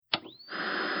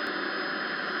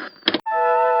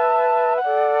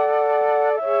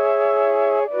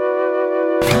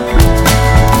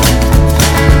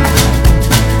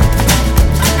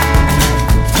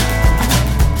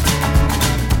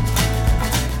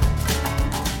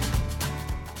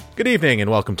Good evening, and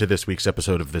welcome to this week's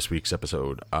episode of This Week's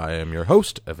Episode. I am your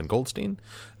host, Evan Goldstein,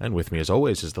 and with me as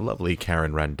always is the lovely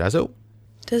Karen Randazzo.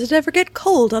 Does it ever get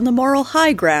cold on the moral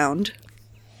high ground?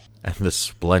 And the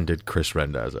splendid Chris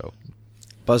Randazzo.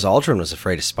 Buzz Aldrin was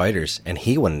afraid of spiders, and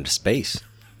he went into space.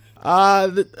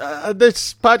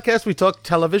 This podcast, we talk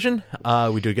television.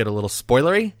 We do get a little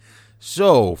spoilery.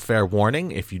 So, fair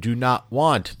warning, if you do not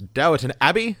want Downton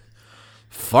Abbey,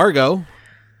 Fargo,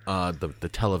 the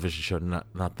television show,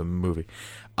 not the movie,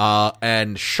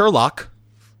 and Sherlock,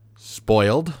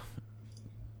 spoiled,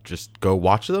 just go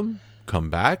watch them, come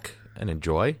back, and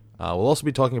enjoy. We'll also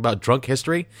be talking about drunk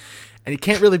history, and you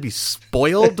can't really be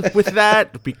spoiled with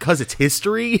that because it's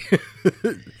history.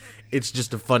 It's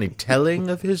just a funny telling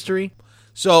of history.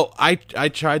 So I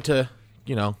tried to,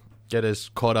 get as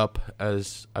caught up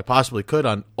as I possibly could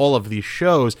on all of these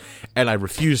shows, and I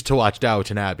refused to watch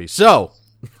Downton Abbey. So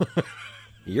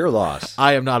You're lost.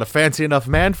 I am not a fancy enough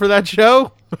man for that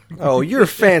show. Oh, you're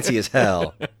fancy as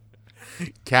hell.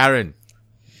 Karen.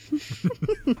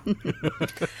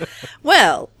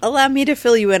 Well, allow me to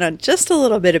fill you in on just a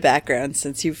little bit of background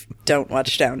since you don't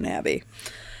watch Downton Abbey.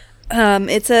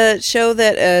 It's a show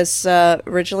that is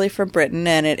originally from Britain,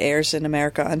 and it airs in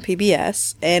America on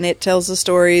PBS, and it tells the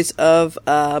stories of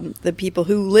the people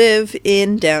who live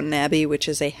in Downton Abbey, which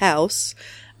is a house,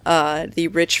 the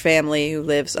rich family who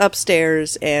lives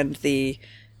upstairs, and the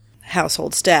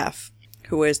household staff,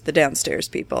 who is the downstairs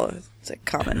people. It's a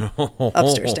common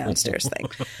upstairs-downstairs thing.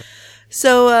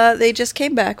 So they just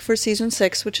came back for season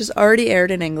 6, which has already aired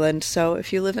in England. So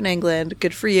if you live in England,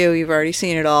 good for you. You've already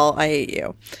seen it all. I hate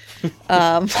you.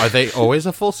 Are they always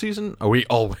a full season? Are we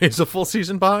always a full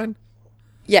season behind?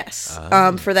 Yes,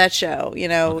 for that show.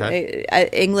 Okay.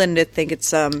 England, I think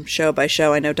it's show by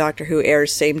show. I know Doctor Who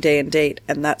airs same day and date,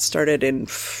 and that started in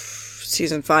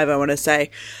season 5, I want to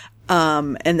say.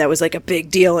 And that was like a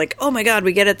big deal. Like, oh my God,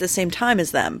 we get it at the same time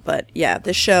as them. But yeah,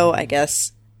 this show, I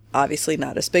guess, obviously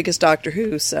not as big as Doctor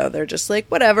Who, so they're just like,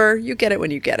 whatever, you get it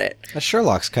when you get it.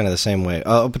 Sherlock's kind of the same way.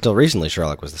 Up until recently,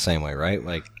 Sherlock was the same way, right?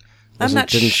 I'm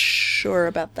not sure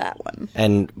about that one.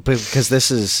 And because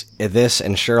this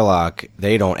and Sherlock,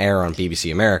 they don't air on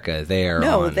BBC America. They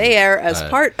air they air as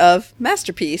part of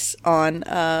Masterpiece on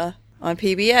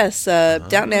PBS.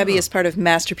 Downton Abbey is part of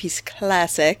Masterpiece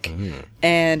Classic,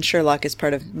 and Sherlock is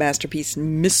part of Masterpiece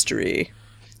Mystery.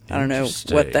 I don't know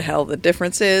what the hell the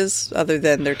difference is, other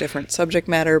than their different subject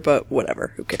matter, but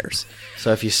whatever, who cares?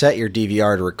 So if you set your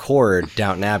DVR to record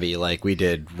Downton Abbey, like we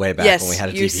did way back when we had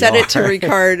a DVR. Yes, you set it to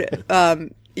record,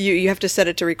 you have to set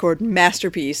it to record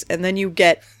Masterpiece, and then you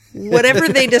get whatever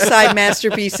they decide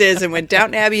Masterpiece is, and when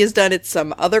Downton Abbey is done, it's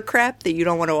some other crap that you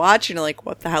don't want to watch, and you're like,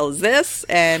 what the hell is this?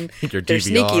 And they're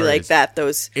sneaky like that,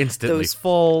 those instantly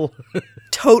full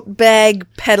tote bag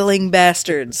peddling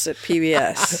bastards at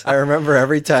PBS. I remember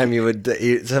every time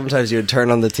sometimes you would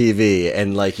turn on the TV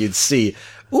and you'd see,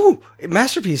 ooh,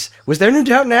 Masterpiece, was there no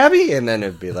Downton Abbey? And then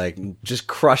it'd be like just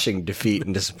crushing defeat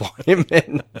and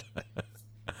disappointment.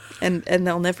 And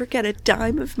they'll never get a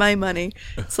dime of my money.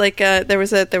 It's like there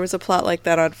was a plot like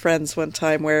that on Friends one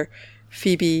time where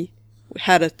Phoebe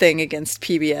had a thing against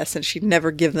PBS and she'd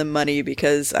never give them money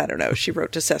because, I don't know, she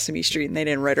wrote to Sesame Street and they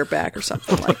didn't write her back or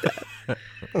something like that.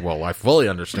 Well, I fully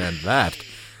understand that.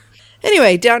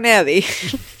 Anyway, Downton Abbey.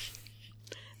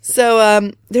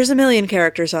 So there's a million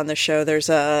characters on the show. There's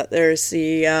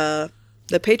the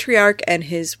patriarch and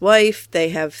his wife. They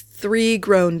have 3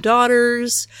 grown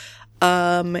daughters.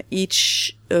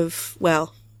 Each of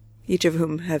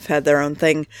whom have had their own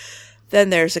thing. Then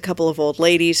there's a couple of old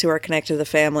ladies who are connected to the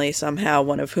family somehow,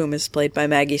 one of whom is played by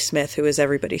Maggie Smith, who is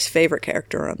everybody's favorite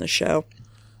character on the show.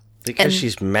 Because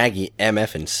she's Maggie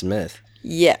M.F. and Smith.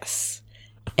 Yes.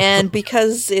 And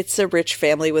because it's a rich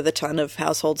family with a ton of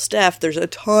household staff, there's a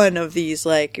ton of these,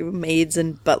 maids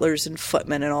and butlers and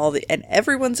footmen and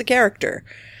everyone's a character.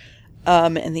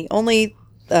 And the only,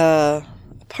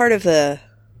 part of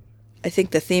I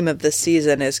think the theme of this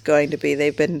season is going to be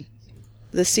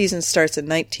this season starts in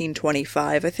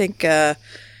 1925. I think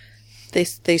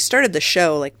they started the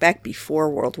show back before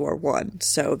World War I,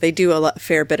 so they do a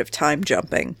fair bit of time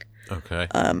jumping. Okay.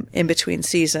 In between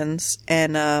seasons,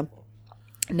 and now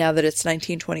that it's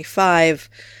 1925,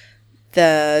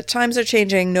 the times are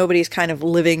changing. Nobody's kind of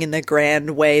living in the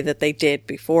grand way that they did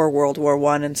before World War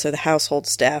I, and so the household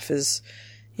staff is,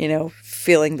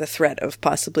 feeling the threat of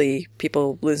possibly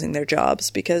people losing their jobs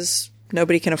because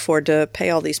nobody can afford to pay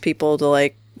all these people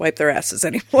to wipe their asses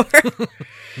anymore.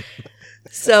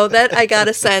 So that I got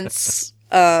a sense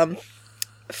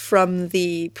from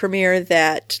the premiere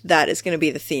that is going to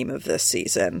be the theme of this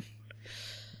season.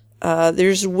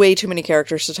 There's way too many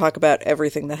characters to talk about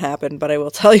everything that happened, but I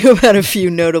will tell you about a few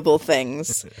notable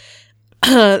things.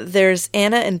 There's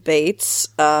Anna and Bates,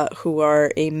 who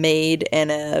are a maid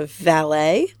and a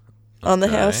valet on the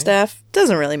house staff.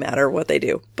 Doesn't really matter what they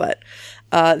do, but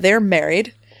they're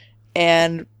married.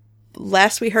 And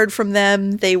last we heard from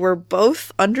them, they were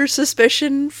both under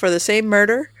suspicion for the same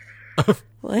murder.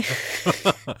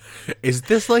 Is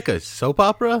this like a soap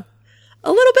opera?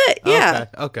 A little bit, yeah.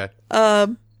 Okay.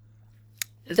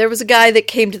 There was a guy that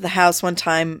came to the house one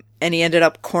time, and he ended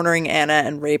up cornering Anna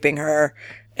and raping her,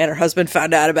 and her husband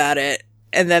found out about it.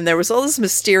 And then there was all this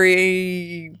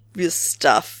mysterious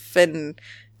stuff, and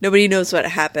nobody knows what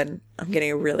happened. I'm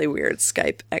getting a really weird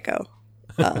Skype echo.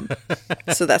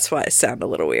 So that's why I sound a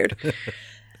little weird.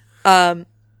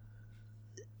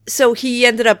 So he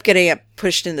ended up getting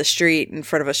pushed in the street in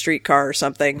front of a streetcar or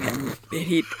something,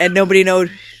 and nobody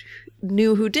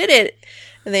knew who did it.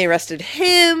 And they arrested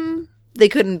him. They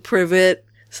couldn't prove it,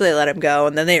 so they let him go.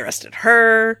 And then they arrested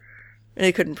her, and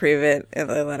they couldn't prove it, and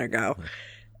they let her go.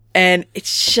 And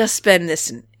it's just been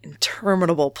this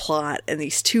interminable plot, and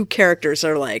these two characters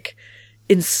are like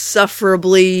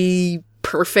insufferably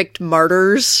perfect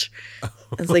martyrs.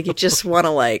 It's like you just want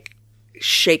to like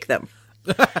shake them.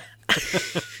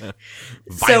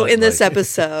 So in this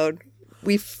episode,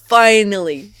 we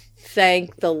finally,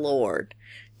 thank the Lord,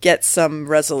 get some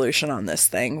resolution on this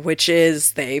thing, which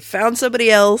is they found somebody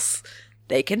else,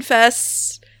 they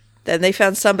confess, then they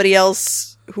found somebody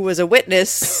else who was a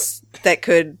witness that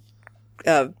could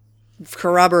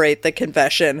corroborate the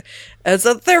confession, and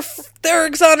so they're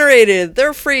exonerated,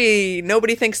 they're free,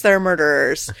 nobody thinks they're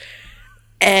murderers.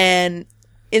 And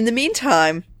in the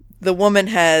meantime, the woman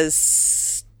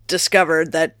has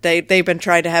discovered that they've been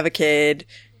trying to have a kid,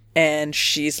 and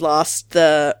she's lost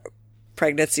the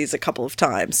pregnancies a couple of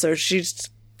times, so she's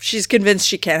convinced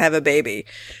she can't have a baby.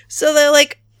 So they're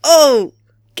like, oh,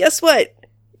 guess what?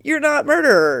 You're not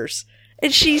murderers.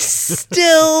 And she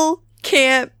still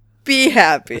can't be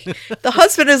happy. The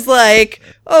husband is like,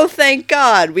 oh, thank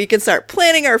God, we can start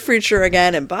planning our future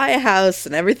again and buy a house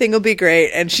and everything will be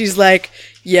great. And she's like,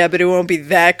 yeah, but it won't be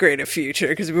that great a future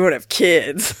because we won't have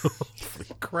kids.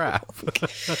 Holy crap.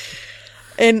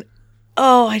 And,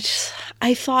 I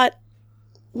thought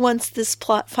once this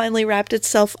plot finally wrapped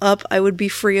itself up, I would be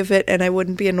free of it and I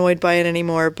wouldn't be annoyed by it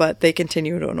anymore, but they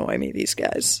continue to annoy me, these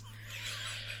guys.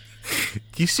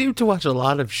 You seem to watch a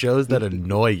lot of shows that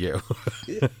annoy you.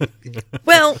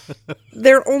 Well,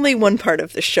 they're only one part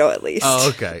of the show, at least. Oh,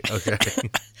 okay.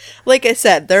 Like I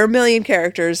said, there are a million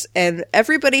characters, and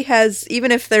everybody has,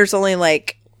 even if there's only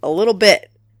like a little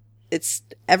bit,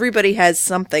 everybody has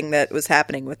something that was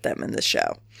happening with them in the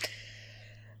show.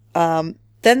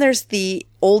 Then there's the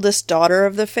oldest daughter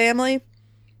of the family,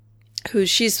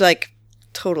 she's like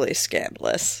totally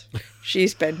scandalous.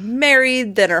 She's been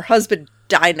married, then her husband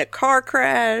died in a car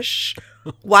crash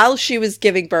while she was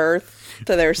giving birth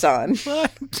to their son.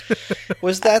 What?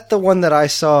 Was that the one that I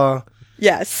saw?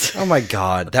 Yes. Oh my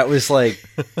God. That was like...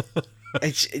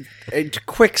 a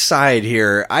quick side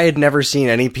here. I had never seen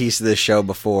any piece of this show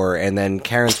before, and then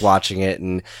Karen's watching it,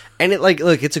 and it like,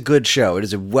 look, it's a good show. It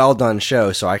is a well done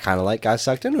show, so I kind of like got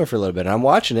sucked into it for a little bit. And I'm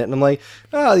watching it, and I'm like,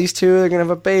 oh, these two are gonna have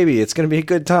a baby. It's gonna be a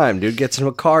good time. Dude gets into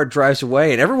a car, drives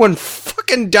away, and everyone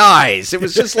fucking dies. It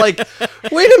was just like,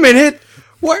 wait a minute,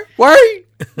 why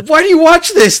do you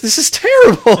watch this? This is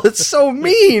terrible. It's so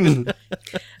mean.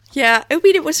 Yeah, I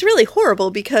mean, it was really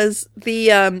horrible because the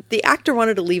actor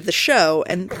wanted to leave the show,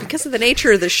 and because of the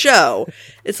nature of the show,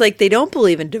 it's like they don't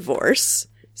believe in divorce.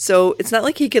 So it's not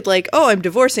like he could like, oh, I'm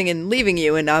divorcing and leaving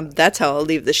you, and that's how I'll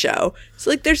leave the show. So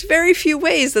like, there's very few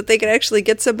ways that they could actually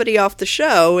get somebody off the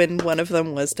show, and one of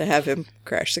them was to have him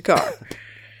crash the car.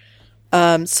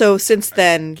 So since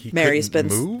then, Mary's been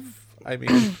move. I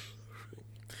mean,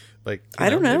 like I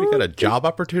don't know. Maybe got a job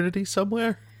opportunity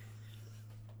somewhere.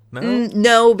 No?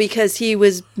 No, because he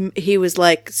was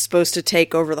like supposed to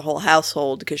take over the whole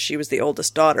household because she was the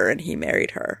oldest daughter and he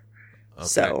married her. Okay.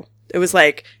 So it was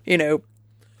like,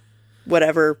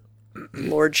 whatever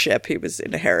lordship he was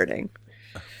inheriting.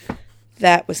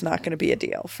 That was not going to be a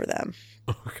deal for them.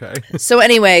 Okay. So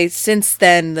anyway, since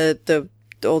then, the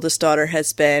oldest daughter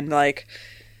has been like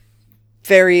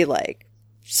very like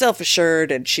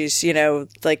self-assured, and she's,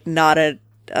 like not a,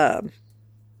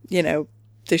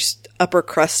 there's upper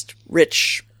crust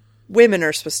rich women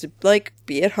are supposed to like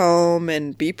be at home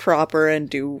and be proper and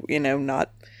do,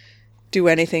 not do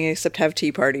anything except have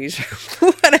tea parties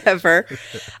or whatever.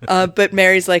 But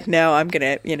Mary's like, no, I'm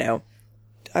going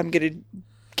to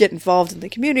get involved in the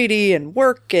community and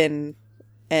work and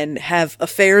have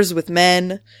affairs with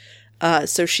men.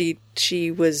 So she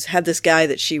had this guy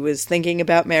that she was thinking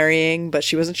about marrying, but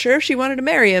she wasn't sure if she wanted to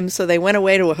marry him. So they went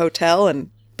away to a hotel and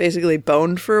basically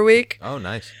boned for a week. Oh,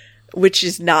 nice. Which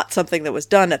is not something that was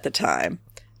done at the time.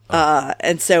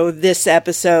 And so this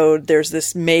episode, there's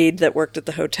this maid that worked at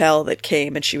the hotel that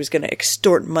came and she was going to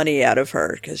extort money out of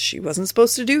her because she wasn't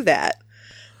supposed to do that.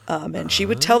 And she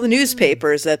would tell the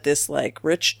newspapers that this like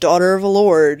rich daughter of a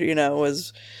lord,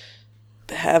 was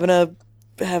having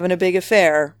a big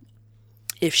affair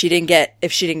if she didn't get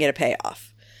a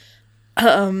payoff.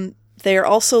 They're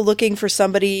also looking for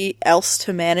somebody else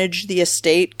to manage the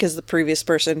estate because the previous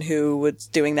person who was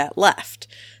doing that left.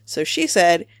 So she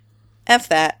said, F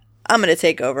that. I'm going to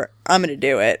take over. I'm going to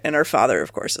do it. And her father,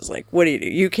 of course, is like, what do?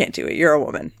 You can't do it. You're a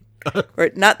woman.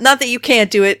 Or not that you can't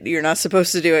do it. You're not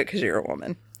supposed to do it because you're a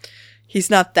woman.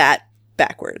 He's not that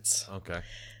backwards. Okay.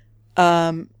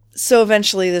 So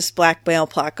eventually this blackmail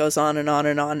plot goes on and on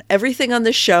and on. Everything on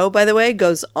this show, by the way,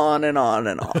 goes on and on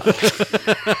and on.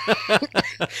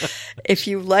 If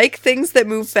you like things that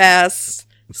move fast,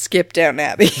 skip Downton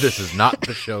Abbey. This is not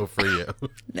the show for you.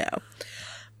 No.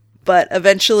 But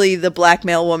eventually the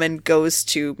blackmail woman goes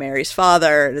to Mary's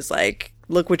father and is like,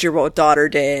 look what your daughter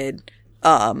did.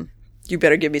 You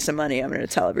better give me some money. I'm going to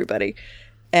tell everybody.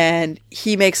 And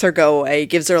he makes her go away,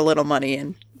 gives her a little money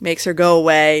and makes her go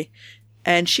away.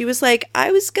 And she was like,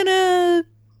 I was going to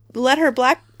let her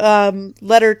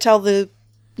tell the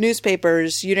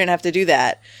newspapers you didn't have to do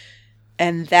that.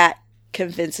 And that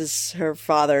convinces her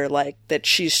father like that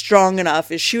she's strong enough.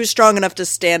 If she was strong enough to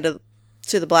stand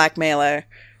to the blackmailer,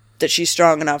 that she's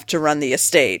strong enough to run the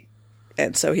estate.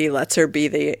 And so he lets her be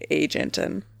the agent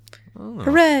and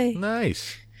hooray.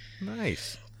 Nice.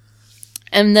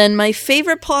 And then my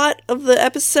favorite plot of the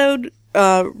episode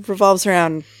revolves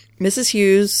around Mrs.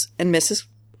 Hughes and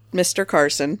Mr.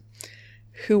 Carson,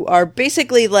 who are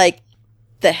basically like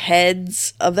the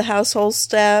heads of the household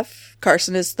staff.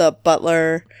 Carson is the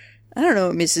butler. I don't know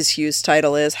what Mrs. Hughes'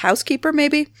 title is. Housekeeper,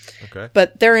 maybe? Okay.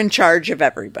 But they're in charge of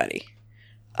everybody.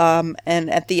 And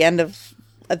at the end of,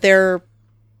 they're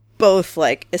both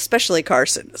like, especially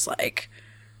Carson is like,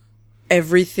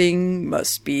 everything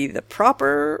must be the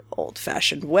proper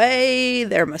old-fashioned way.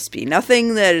 There must be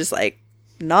nothing that is like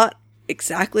not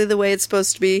exactly the way it's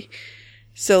supposed to be.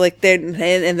 So like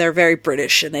they're very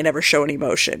British and they never show any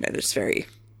emotion and it's very,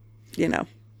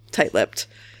 tight-lipped.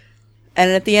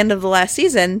 And at the end of the last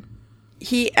season,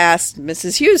 he asked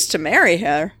Mrs. Hughes to marry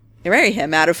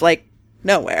him out of like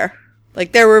nowhere.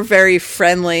 Like, they were very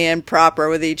friendly and proper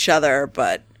with each other,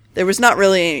 but there was not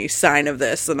really any sign of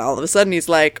this. And all of a sudden, he's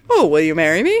like, oh, will you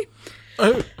marry me?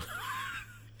 Oh.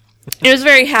 It was a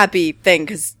very happy thing,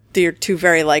 because they're two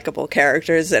very likable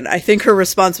characters. And I think her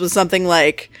response was something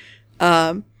like,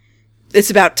 it's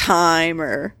about time,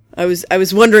 or I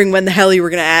was wondering when the hell you were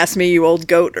going to ask me, you old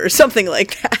goat, or something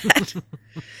like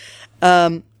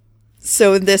that.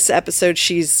 So in this episode,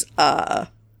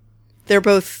 they're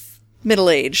both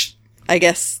middle-aged. I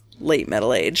guess late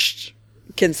middle-aged,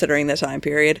 considering the time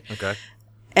period. Okay.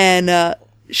 And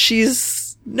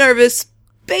she's nervous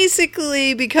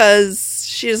basically because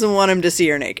she doesn't want him to see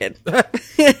her naked.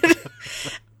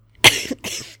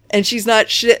 And she's not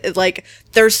like,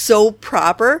 they're so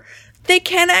proper. They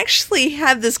can actually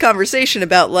have this conversation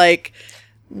about like,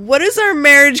 what is our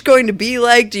marriage going to be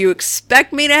like? Do you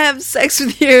expect me to have sex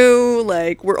with you?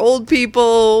 Like, we're old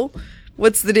people.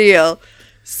 What's the deal?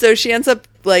 So she ends up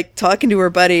like talking to her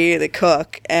buddy, the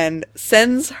cook, and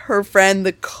sends her friend,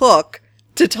 the cook,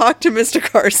 to talk to Mr.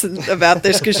 Carson about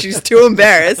this because she's too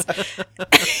embarrassed.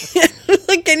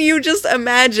 Like, can you just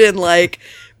imagine like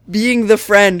being the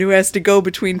friend who has to go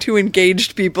between two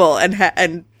engaged people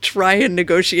and try and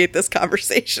negotiate this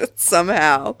conversation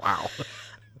somehow? Wow.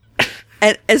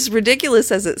 And as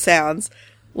ridiculous as it sounds,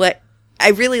 like, I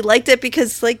really liked it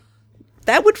because like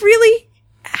that would really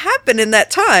happen in that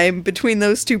time between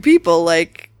those two people.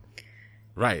 Like,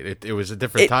 right, it was a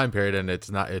different time period, and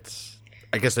it's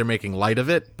I guess they're making light of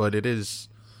it, but it is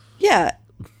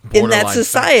in that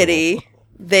society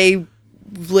factual.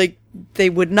 they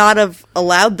would not have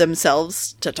allowed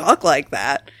themselves to talk like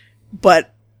that,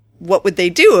 but what would they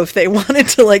do if they wanted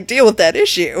to like deal with that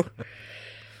issue?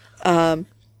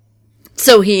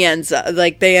 So he ends up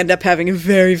they end up having a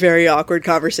very, very awkward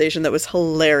conversation that was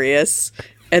hilarious.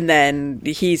 And then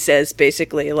he says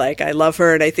basically, like, I love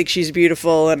her and I think she's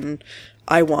beautiful and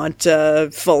I want a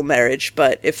full marriage.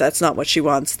 But if that's not what she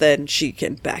wants, then she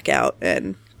can back out.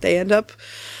 And they end up,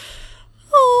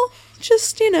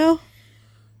 just,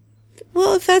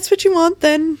 well, if that's what you want,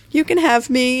 then you can have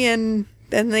me and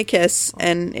they kiss,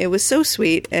 and it was so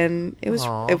sweet, and it was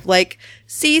like,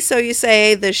 see, so you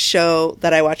say this show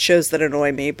that I watch shows that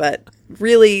annoy me, but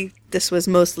really, this was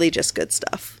mostly just good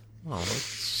stuff. Oh, that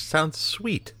sounds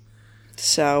sweet.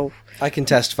 So I can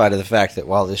testify to the fact that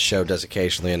while this show does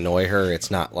occasionally annoy her, it's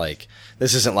not like,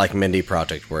 this isn't like Mindy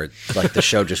Project where like the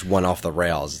show just went off the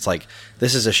rails. It's like,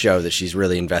 this is a show that she's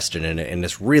really invested in it, and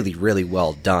it's really, really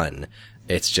well done.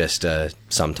 It's just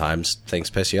sometimes things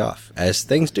piss you off, as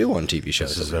things do on TV shows.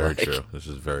 This is very true. This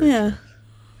is very true.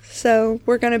 So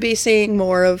we're going to be seeing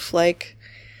more of like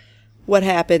what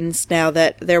happens now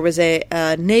that there was a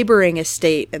neighboring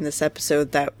estate in this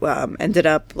episode that ended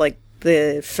up like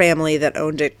the family that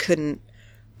owned it couldn't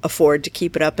afford to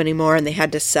keep it up anymore, and they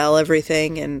had to sell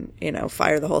everything and, you know,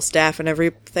 fire the whole staff and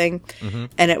everything. Mm-hmm.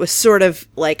 And it was sort of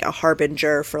like a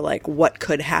harbinger for like what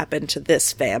could happen to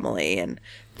this family, and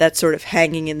that's sort of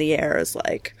hanging in the air as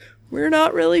like, we're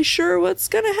not really sure what's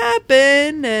going to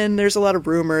happen, and there's a lot of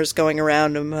rumors going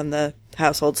around among the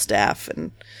household staff,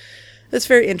 and it's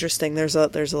very interesting. There's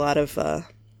a lot of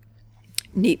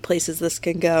neat places this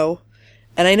can go.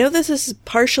 And I know this is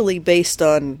partially based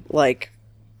on like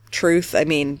truth. I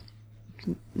mean,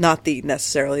 not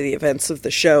necessarily the events of the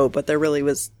show, but there really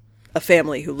was a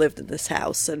family who lived in this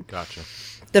house, and Gotcha.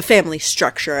 the family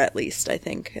structure, at least, I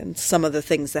think, and some of the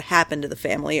things that happened to the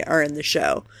family are in the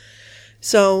show.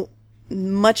 So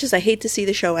much as I hate to see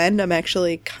the show end, I'm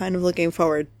actually kind of looking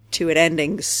forward to it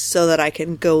ending so that I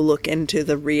can go look into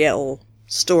the real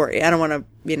story. I don't want to,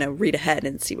 you know, read ahead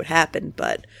and see what happened,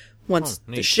 but once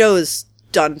the show's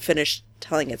done, finished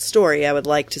telling its story, I would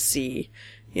like to see,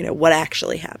 you know, what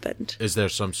actually happened. Is there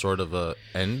some sort of a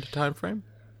end time frame?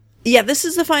 Yeah, this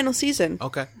is the final season.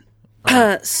 Okay.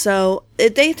 So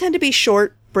they tend to be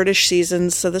short British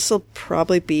seasons, so this will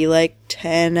probably be like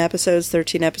 10 episodes,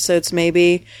 13 episodes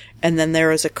maybe. And then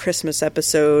there is a Christmas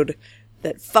episode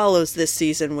that follows this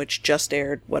season, which just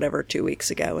aired, 2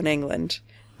 weeks ago in England.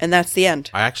 And that's the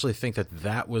end. I actually think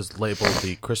that was labeled,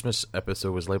 the Christmas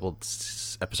episode was labeled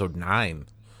episode 9.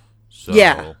 So,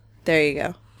 yeah, there you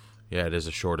go. Yeah, it is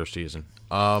a shorter season.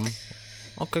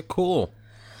 Okay, cool.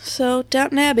 So,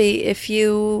 Downton Abbey, if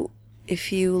you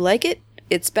like it,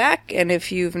 it's back. And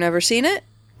if you've never seen it,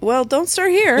 well, don't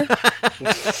start here.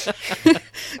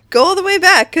 Go all the way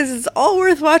back, because it's all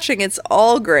worth watching. It's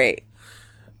all great.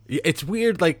 It's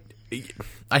weird, like,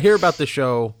 I hear about the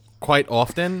show quite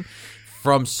often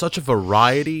from such a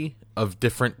variety of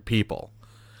different people.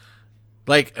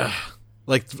 Like, all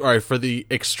right, for the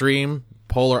extreme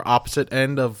polar opposite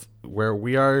end of where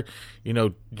we are, you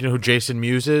know who Jason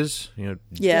Mewes is? You know,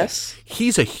 Yes.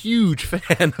 He's a huge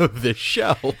fan of this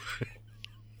show.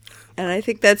 And I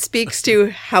think that speaks to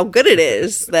how good it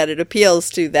is that it appeals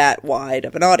to that wide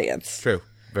of an audience. True.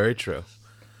 Very true.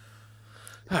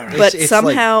 But It's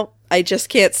somehow I just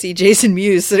can't see Jason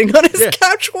Mewes sitting on his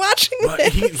couch watching But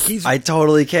this. he's I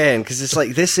totally can, because it's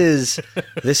like, this is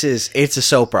it's a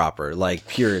soap opera, like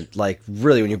pure, like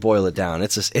really when you boil it down,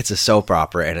 it's a soap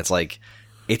opera, and it's like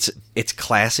it's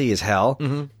classy as hell,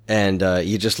 and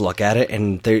you just look at it,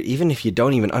 and even if you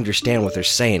don't even understand what they're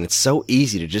saying, it's so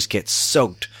easy to just get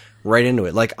soaked right into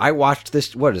it. Like, I watched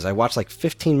I watched like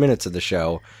 15 minutes of the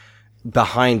show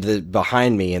behind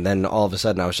me, and then all of a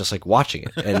sudden I was just like watching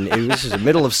it, and it was just the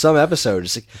middle of some episode.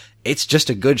 It's like, it's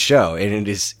just a good show, and it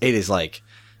is like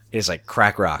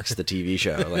Crack Rocks, the TV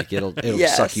show. Like, it'll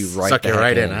Yes. suck you right Suck you the heck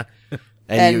right in, huh?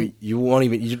 and you won't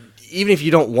even if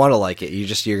you don't want to like it,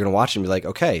 you're gonna watch it and be like,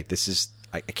 okay, this is,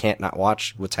 I can't not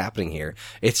watch what's happening here.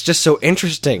 It's just so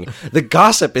interesting. The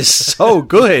gossip is so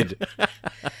good.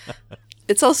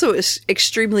 It's also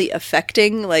extremely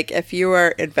affecting. Like, if you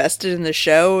are invested in the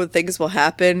show, things will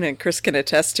happen, and Chris can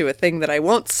attest to a thing that I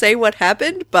won't say what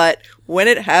happened, but when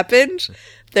it happened,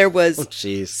 there was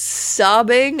Jeez.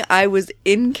 sobbing. I was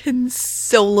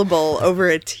inconsolable over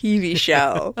a TV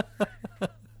show.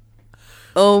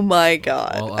 Oh my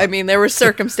God. Well, I mean, there were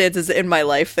circumstances in my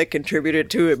life that contributed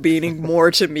to it being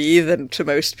more to me than to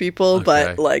most people,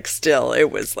 but like, still,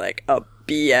 it was like a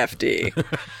BFD.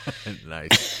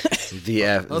 Nice.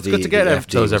 Well, It's good to get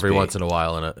those every once in a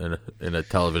while in a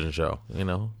television show. You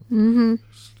know,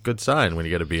 good sign when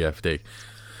you get a BFD.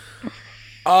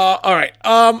 All right.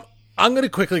 I'm going to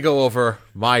quickly go over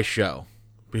my show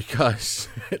because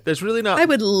there's really not. I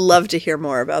would love to hear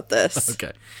more about this.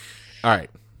 Okay. All right.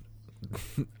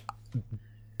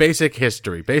 Basic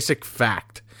history, basic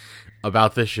fact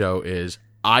about this show is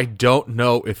I don't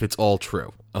know if it's all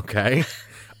true. Okay.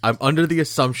 I'm under the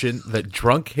assumption that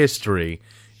drunk history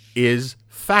is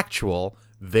factual.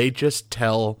 They just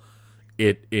tell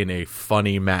it in a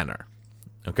funny manner.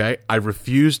 Okay? I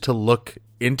refuse to look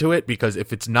into it because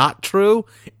if it's not true,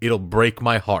 it'll break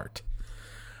my heart.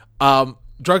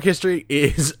 Drunk History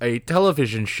is a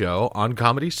television show on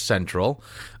Comedy Central,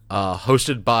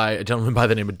 hosted by a gentleman by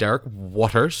the name of Derek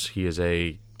Waters. He is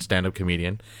a stand-up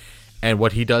comedian. And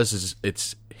what he does is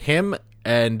it's him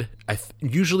and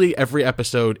usually every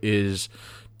episode is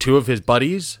two of his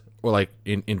buddies or like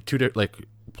in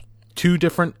two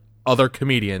different other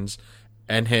comedians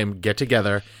and him get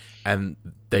together and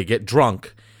they get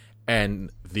drunk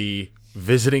and the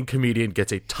visiting comedian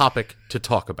gets a topic to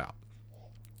talk about.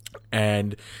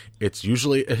 And it's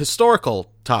usually a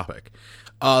historical topic.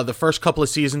 The first couple of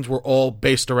seasons were all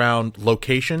based around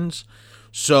locations.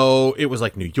 So it was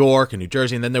like New York and New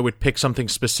Jersey, and then they would pick something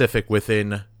specific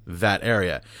within that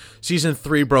area. Season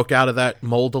 3 broke out of that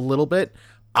mold a little bit.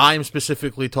 I'm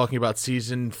specifically talking about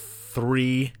season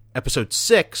 3, episode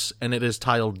 6, and it is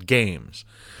titled Games.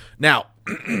 Now,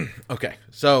 okay,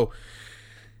 so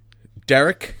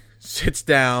Derek sits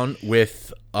down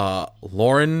with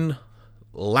Lauren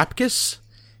Lapkus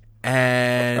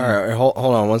and... All right, hold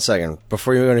on 1 second.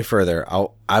 Before you go any further,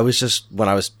 I was just, when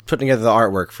I was putting together the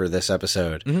artwork for this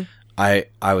episode, I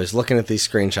was looking at these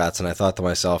screenshots and I thought to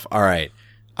myself, all right,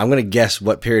 I'm going to guess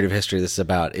what period of history this is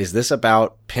about. Is this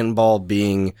about pinball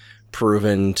being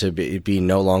proven to be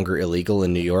no longer illegal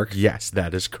in New York? Yes,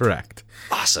 that is correct.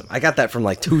 Awesome. I got that from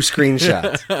like 2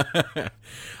 screenshots.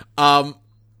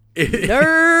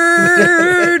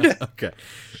 Nerd! Okay.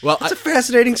 Well, it's a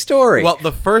fascinating story. Well,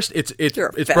 the first it's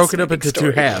broken up into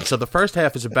story. 2 halves. So the first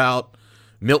half is about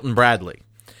Milton Bradley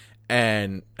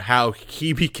and how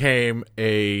he became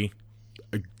a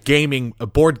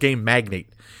board game magnate.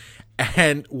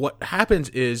 And what happens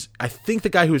is, I think the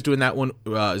guy who was doing that one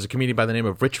is a comedian by the name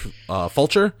of Rich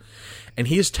Fulcher, and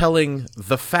he is telling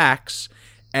the facts.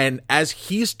 And as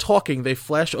he's talking, they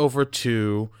flash over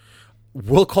to,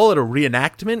 we'll call it a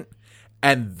reenactment,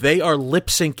 and they are lip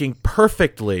syncing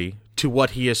perfectly to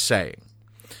what he is saying.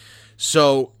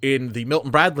 So in the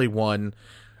Milton Bradley one,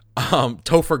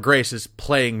 Topher Grace is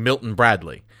playing Milton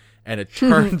Bradley. And it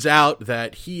turns out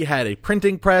that he had a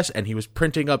printing press and he was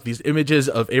printing up these images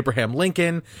of Abraham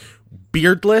Lincoln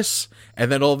beardless.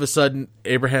 And then all of a sudden,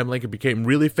 Abraham Lincoln became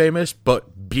really famous,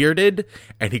 but bearded.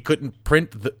 And he couldn't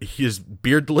print his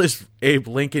beardless Abe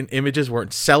Lincoln images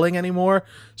weren't selling anymore.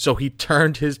 So he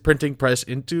turned his printing press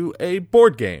into a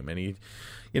board game. And he,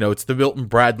 it's the Milton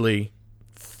Bradley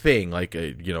thing, like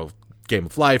a, Game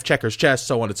of Life, checkers, chess,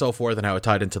 so on and so forth, and how it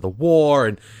tied into the war.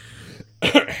 And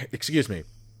excuse me.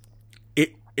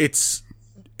 It's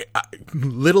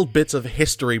little bits of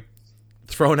history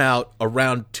thrown out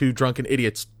around 2 drunken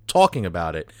idiots talking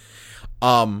about it.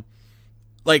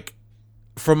 Like,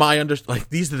 from my like,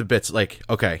 these are the bits, like,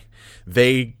 okay,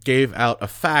 they gave out a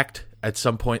fact at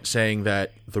some point saying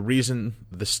that the reason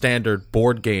the standard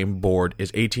board game board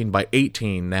is 18 by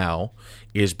 18 now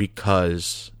is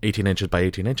because 18 inches by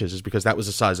 18 inches is because that was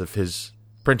the size of his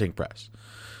printing press.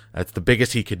 That's the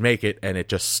biggest he could make it, and it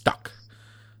just stuck.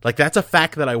 Like, that's a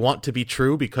fact that I want to be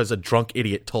true because a drunk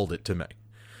idiot told it to me.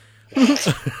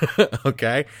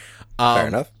 Okay? Fair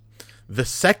enough. The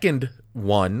second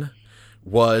one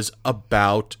was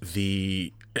about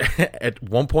at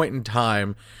one point in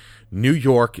time, New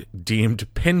York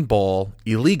deemed pinball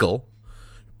illegal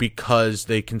because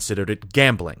they considered it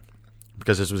gambling.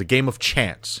 Because this was a game of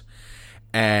chance.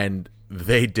 And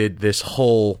they did this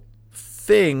whole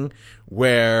thing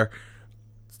where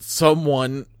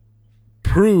someone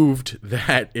proved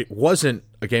that it wasn't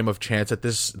a game of chance, that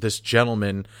this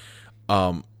gentleman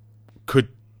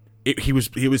he was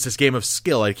this game of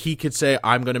skill. Like, he could say,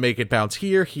 I'm going to make it bounce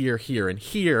here, here, here, and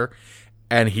here,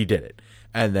 and he did it.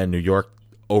 And then New York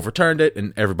overturned it,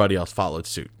 and everybody else followed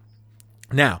suit.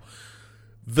 Now,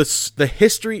 the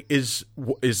history is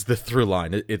the through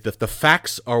line. The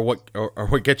facts are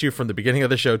what get you from the beginning of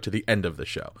the show to the end of the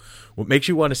show. What makes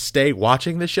you want to stay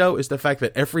watching the show is the fact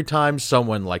that every time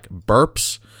someone like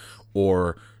burps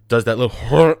or does that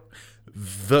little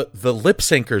the lip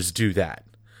syncers do that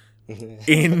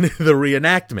in the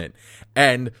reenactment,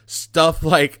 and stuff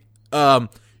like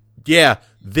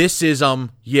this is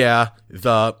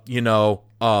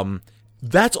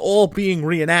that's all being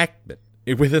reenacted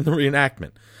within the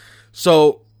reenactment.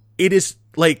 So it is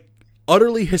like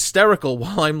utterly hysterical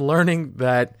while I'm learning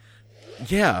that,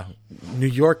 New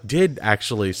York did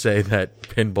actually say that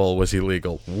pinball was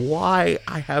illegal. Why?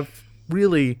 I have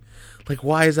really,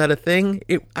 why is that a thing?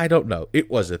 I don't know. It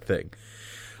was a thing.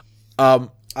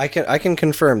 I can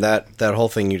confirm that whole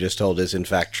thing you just told is in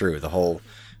fact true. The whole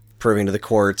proving to the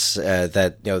courts that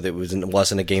that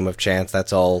wasn't a game of chance.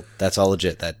 That's all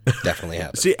legit. That definitely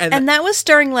happened. See, and that was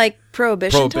during like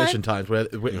Prohibition times where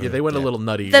they went a little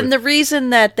nutty. Then the reason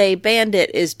that they banned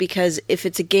it is because if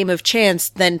it's a game of chance,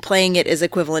 then playing it is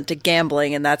equivalent to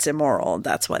gambling, and that's immoral. And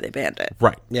that's why they banned it.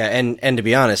 Right. Yeah, and to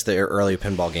be honest, the early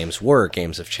pinball games were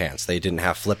games of chance. They didn't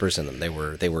have flippers in them. They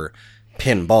were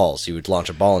pin balls. You would launch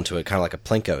a ball into it, kind of like a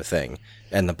Plinko thing,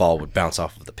 and the ball would bounce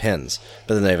off of the pins.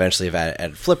 But then they eventually have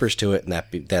added flippers to it,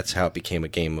 and that's how it became a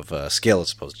game of skill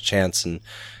as opposed to chance. And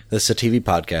this is a TV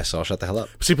podcast, so I'll shut the hell up.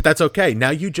 See, but that's okay.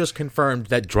 Now you just confirmed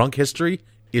that drunk history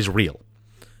is real.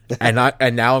 and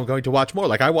now I'm going to watch more.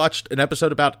 Like, I watched an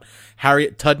episode about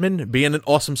Harriet Tubman being an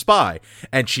awesome spy,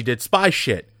 and she did spy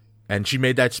shit, and she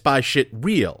made that spy shit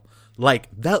real. Like,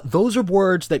 those are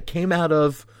words that came out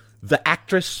of the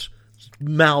actress'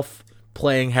 mouth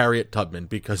playing Harriet Tubman,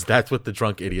 because that's what the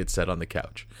drunk idiot said on the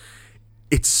couch.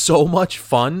 It's so much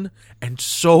fun and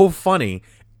so funny,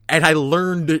 and I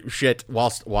learned shit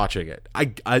whilst watching it.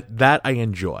 I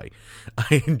enjoy.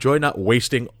 I enjoy not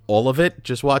wasting all of it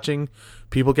just watching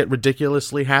people get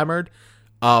ridiculously hammered.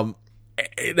 And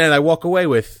I walk away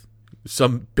with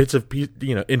some bits of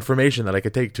information that I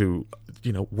could take to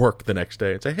work the next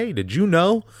day and say, hey, did you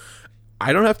know?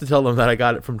 I don't have to tell them that I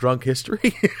got it from drunk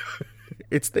history.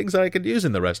 It's things that I could use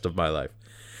in the rest of my life.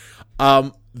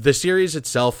 The series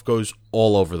itself goes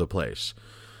all over the place.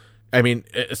 I mean,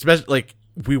 especially like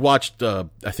we watched, I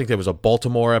think there was a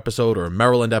Baltimore episode or a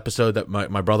Maryland episode that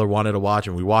my brother wanted to watch,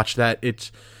 and we watched that.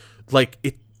 It's like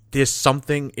there's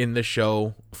something in the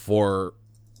show for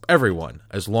everyone,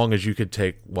 as long as you could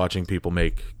take watching people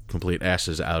make complete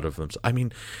asses out of them. I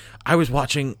mean, I was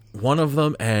watching one of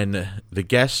them, and the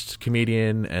guest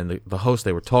comedian and the host,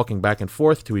 they were talking back and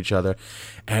forth to each other,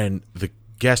 and the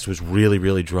guest was really,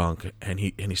 really drunk, and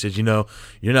he said, you're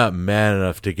not man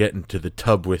enough to get into the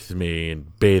tub with me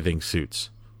in bathing suits.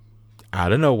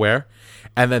 Out of nowhere.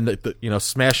 And then the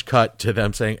smash cut to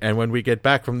them saying, and when we get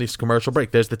back from this commercial break,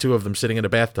 there's the two of them sitting in a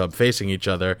bathtub facing each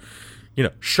other,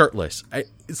 shirtless.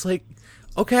 It's like,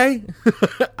 okay,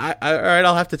 all right,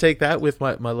 I'll have to take that with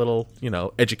my little,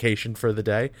 education for the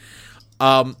day.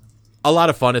 A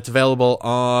lot of fun. It's available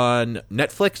on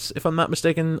Netflix, if I'm not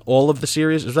mistaken. All of the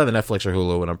series. It was either Netflix or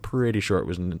Hulu, and I'm pretty sure it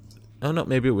was... Oh, no,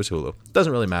 maybe it was Hulu.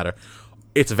 Doesn't really matter.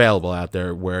 It's available out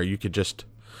there where you could just...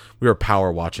 We were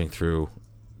power watching through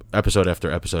episode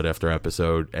after episode after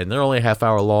episode, and they're only a half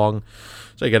hour long,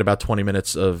 so you get about 20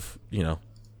 minutes of,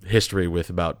 history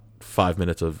with about 5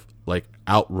 minutes of, like,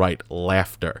 outright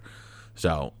laughter.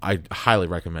 So I highly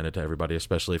recommend it to everybody,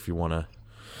 especially if you want to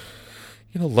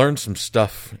learn some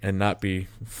stuff and not be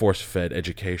force-fed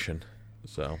education.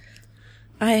 So,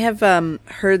 I have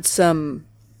heard some,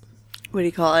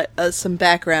 some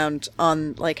background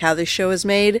on like how this show is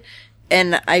made,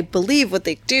 and I believe what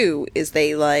they do is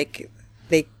they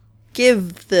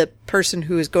give the person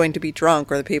who is going to be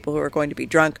drunk, or the people who are going to be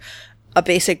drunk, a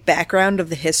basic background of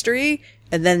the history,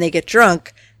 and then they get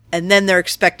drunk, and then they're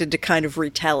expected to kind of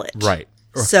retell it. Right.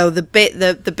 So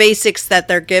the basics that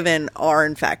they're given are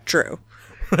in fact true.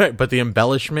 Right, but the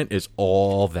embellishment is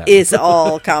all that. Is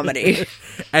all comedy.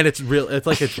 And it's real. It's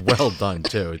like it's well done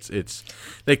too. It's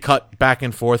they cut back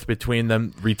and forth between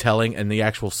them retelling and the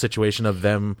actual situation of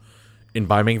them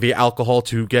imbibing the alcohol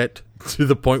to get to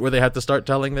the point where they had to start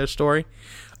telling their story.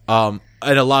 And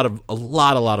a lot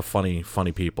of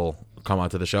funny people come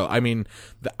onto the show. I mean,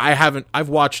 I've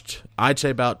watched, I'd say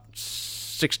about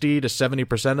 60 to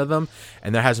 70% of them,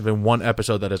 and there hasn't been one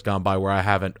episode that has gone by where I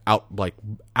haven't outright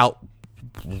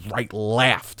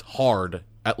laughed hard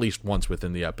at least once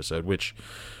within the episode, which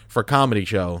for a comedy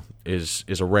show is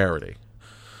a rarity.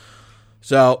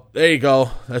 So there you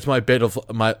go. That's my bit of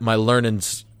my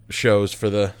learnings shows for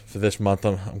this month.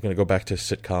 I'm going to go back to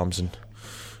sitcoms and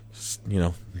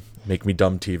make me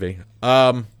dumb TV.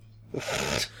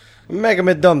 Making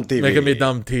me dumb TV. Making me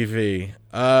dumb TV.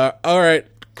 All right,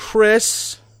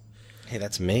 Chris. Hey,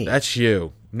 that's me. That's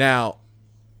you. Now,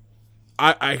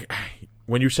 I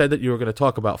when you said that you were going to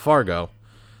talk about Fargo,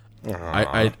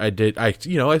 I did.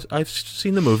 I've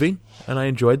seen the movie and I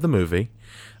enjoyed the movie,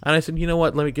 and I said, you know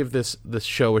what? Let me give this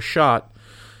show a shot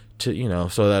to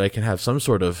so that I can have some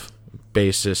sort of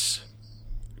basis,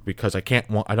 because I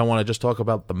don't want to just talk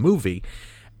about the movie.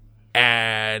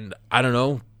 And I don't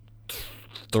know,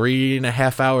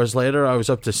 3.5 hours later, I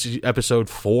was up to episode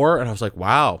 4, and I was like,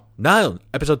 wow. No,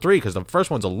 episode 3, because the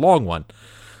first one's a long one.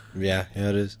 Yeah,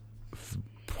 it is.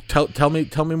 Tell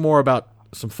me more about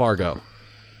some Fargo.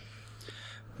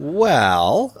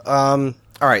 Well, all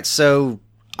right. So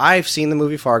I've seen the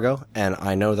movie Fargo, and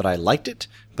I know that I liked it,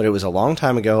 but it was a long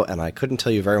time ago, and I couldn't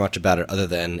tell you very much about it other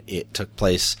than it took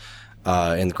place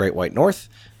in the Great White North,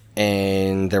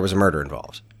 and there was a murder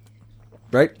involved.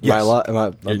 Right? Yes.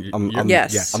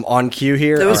 Yes. I'm on cue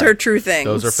here. Those All are right. true things.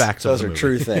 Those are facts. Those of the are movie.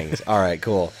 true things. All right,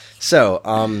 cool. So,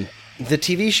 the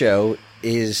TV show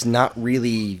is not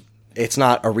really. It's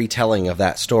not a retelling of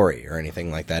that story or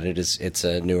anything like that. It's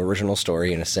a new original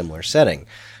story in a similar setting,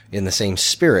 in the same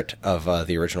spirit of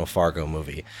the original Fargo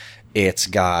movie. It's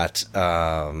got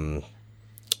Martin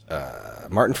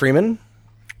Freeman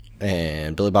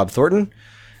and Billy Bob Thornton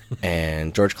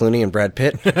and George Clooney and Brad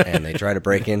Pitt, and they try to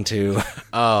break into.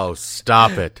 Oh,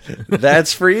 stop it!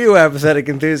 That's for you, apathetic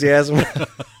enthusiasm.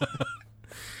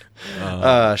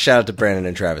 Shout out to Brandon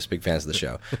and Travis, big fans of the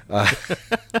show.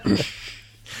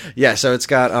 Yeah, so it's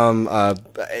got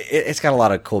it's got a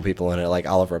lot of cool people in it, like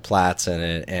Oliver Platt's in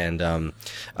it, and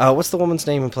what's the woman's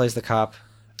name who plays the cop?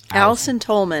 Allison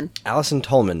Tolman. Allison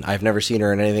Tolman. I've never seen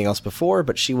her in anything else before,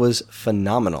 but she was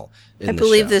phenomenal in I this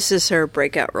believe show. this is her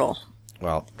breakout role.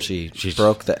 Well, she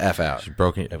broke the F out. She's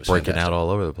breaking It was breaking fantastic. out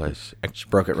all over the place. She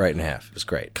broke it right in half. It was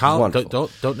great. It was Colin, wonderful.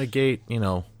 don't negate.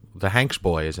 The Hanks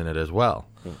boy is in it as well.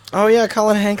 Oh yeah,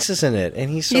 Colin Hanks is in it, and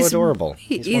he's so adorable.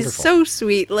 He's He's wonderful. so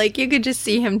sweet. Like, you could just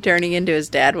see him turning into his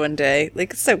dad one day.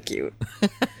 Like, it's so cute.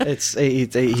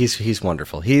 He's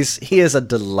wonderful. He is a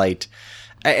delight.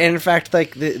 And in fact,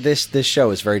 like this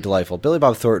show is very delightful. Billy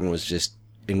Bob Thornton was just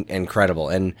incredible.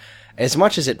 And as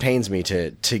much as it pains me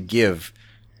to give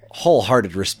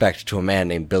wholehearted respect to a man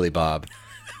named Billy Bob,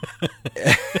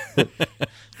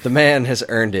 the man has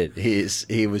earned it.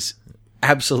 He was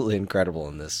absolutely incredible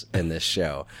in this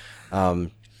show.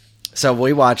 So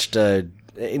we watched. I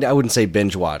wouldn't say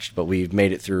binge watched, but we've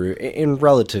made it through in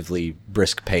relatively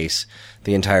brisk pace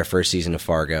the entire first season of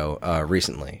Fargo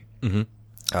recently.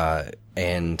 Mm-hmm.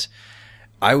 And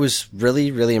I was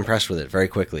really, really impressed with it very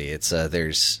quickly. It's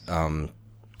there's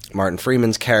Martin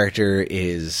Freeman's character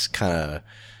is kind of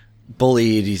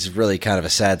bullied. He's really kind of a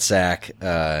sad sack.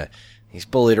 He's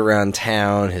bullied around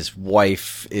town. His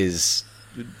wife is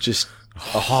just a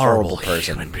horrible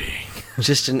person. Human being.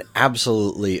 Just an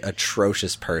absolutely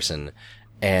atrocious person.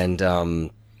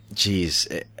 And, geez,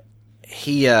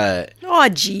 he, Oh,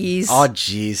 jeez. oh,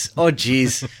 geez. Oh,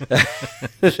 geez.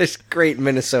 This great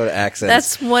Minnesota accent.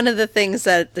 That's one of the things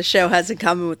that the show has in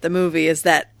common with the movie is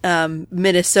that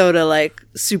Minnesota, like,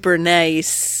 super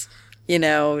nice,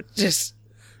 just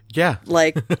Yeah.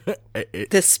 like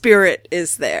the spirit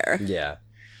is there. Yeah.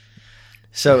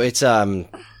 So it's,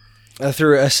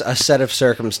 through a set of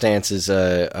circumstances,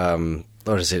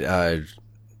 what is it?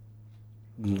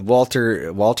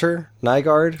 Walter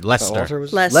Nygaard? Lester. Walter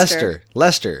was Lester.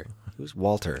 Lester. Who's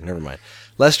Walter? Never mind.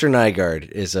 Lester Nygaard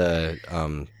is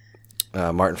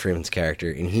Martin Freeman's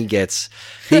character, and he gets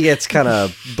kind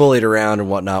of bullied around and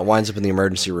whatnot, winds up in the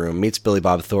emergency room, meets Billy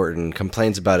Bob Thornton,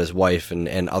 complains about his wife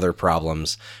and other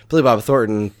problems. Billy Bob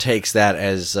Thornton takes that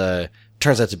as,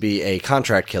 turns out to be a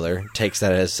contract killer, takes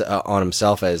that as on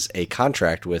himself as a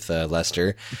contract with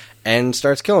Lester, and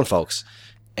starts killing folks.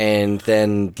 And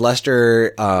then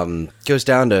Lester goes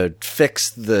down to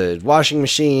fix the washing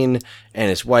machine, and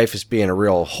his wife is being a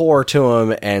real whore to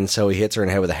him, and so he hits her in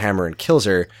the head with a hammer and kills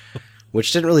her,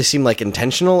 which didn't really seem like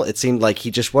intentional. It seemed like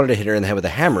he just wanted to hit her in the head with a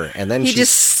hammer, and then He she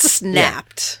just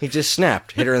snapped. he just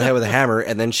snapped, hit her in the head with a hammer,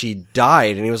 and then she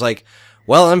died, and he was like,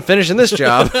 well, I'm finishing this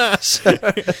job. So-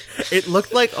 It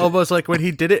looked like almost like when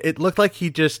he did it, it looked like he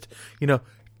just,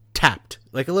 tapped.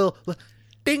 Like a little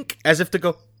dink, as if to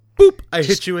go, boop, I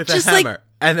hit you with a just like, hammer.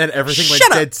 And then everything went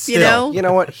shut up, dead still. you know? You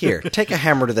know what? Here, take a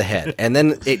hammer to the head. And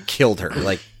then it killed her.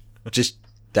 Like, just,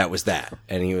 that was that.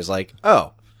 And he was like,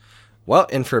 oh, well,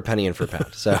 in for a penny, in for a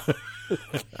pound. So,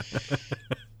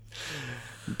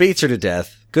 beats her to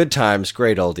death. Good times,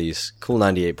 great oldies. Cool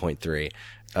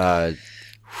 98.3.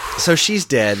 So she's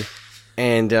dead.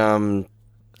 And,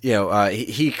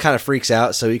 he kind of freaks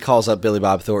out. So he calls up Billy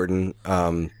Bob Thornton.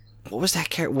 What was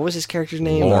his character's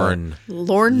name? Lorne.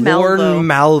 Lorne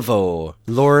Malvo.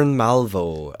 Lorne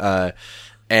Malvo.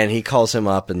 And he calls him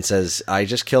up and says, I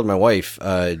just killed my wife.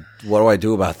 What do I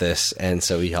do about this? And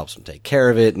so he helps him take care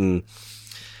of it. And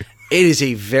it is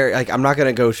a very, I'm not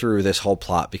going to go through this whole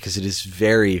plot because it is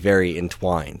very, very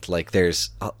entwined. Like, there's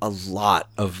a lot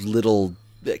of little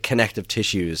connective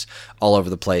tissues all over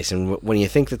the place, and when you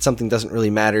think that something doesn't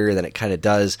really matter, then it kind of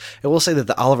does. I will say that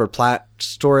the Oliver Platt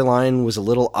storyline was a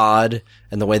little odd,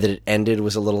 and the way that it ended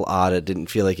was a little odd. It didn't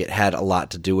feel like it had a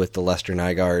lot to do with the Lester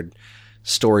Nygaard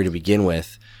story to begin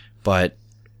with, but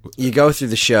you go through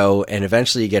the show, and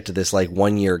eventually you get to this,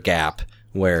 1 year gap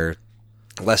where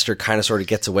Lester kind of sort of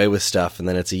gets away with stuff, and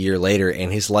then it's a year later,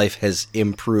 and his life has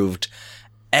improved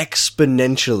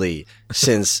exponentially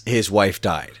since his wife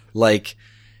died. Like,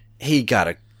 he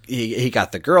got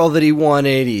the girl that he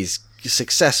wanted, he's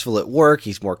successful at work,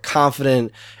 he's more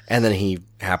confident, and then he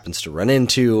happens to run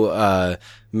into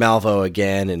Malvo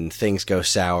again, and things go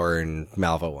sour, and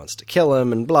Malvo wants to kill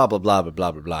him, and blah, blah, blah, blah,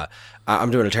 blah, blah, blah.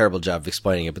 I'm doing a terrible job of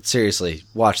explaining it, but seriously,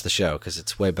 watch the show, because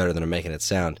it's way better than I'm making it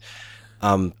sound.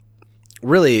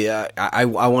 Really, I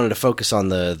wanted to focus on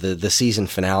the season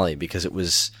finale, because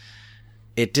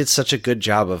it did such a good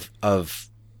job of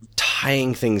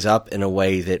tying things up in a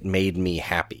way that made me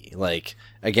happy. Like,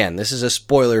 again, this is a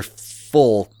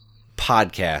spoiler-full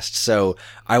podcast, so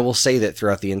I will say that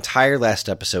throughout the entire last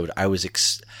episode,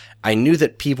 I knew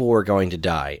that people were going to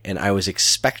die, and I was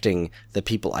expecting the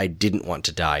people I didn't want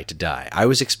to die to die. I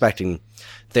was expecting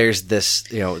there's this,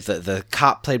 the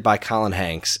cop played by Colin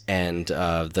Hanks and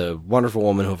the wonderful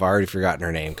woman who I've already forgotten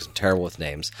her name because I'm terrible with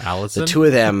names. Allison? The two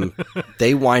of them,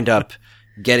 they wind up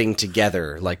getting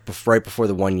together like right before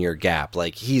the 1 year gap.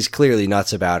 Like, he's clearly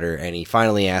nuts about her, and he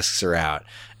finally asks her out,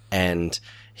 and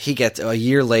he gets a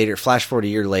year later, flash forward a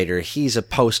year later, he's a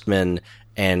postman,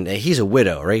 and he's a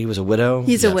widow, right? He was a widow?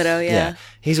 He's a widow, yeah.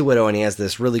 He's a widow, and he has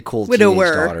this really cool teenage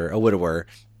daughter, a widower,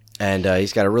 and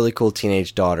he's got a really cool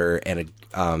teenage daughter, and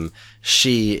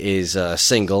she is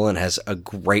single and has a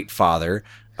great father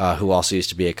who also used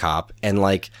to be a cop, and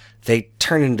like they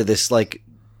turn into this like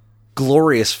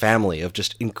glorious family of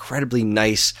just incredibly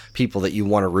nice people that you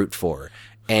want to root for.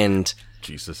 And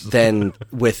Jesus. Then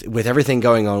with everything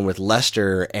going on with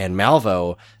Lester and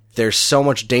Malvo, there's so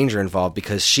much danger involved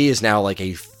because she is now like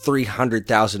a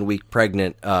 300,000 week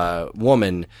pregnant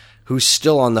woman who's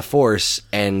still on the force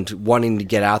and wanting to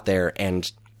get out there and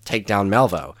take down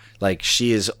Malvo. Like,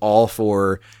 she is all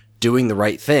for doing the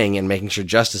right thing and making sure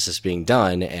justice is being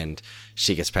done, and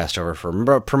she gets passed over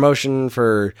for promotion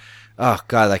for... Oh,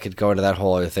 God, I could go into that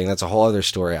whole other thing. That's a whole other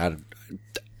story.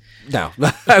 No,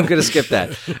 I'm going to skip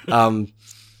that.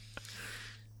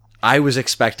 I was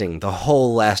expecting the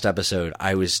whole last episode.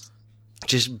 I was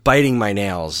just biting my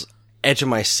nails, edge of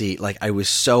my seat. Like, I was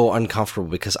so uncomfortable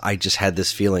because I just had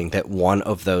this feeling that one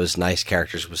of those nice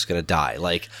characters was going to die.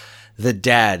 Like, the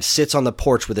dad sits on the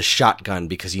porch with a shotgun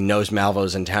because he knows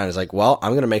Malvo's in town. He's like, well,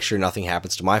 I'm going to make sure nothing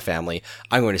happens to my family.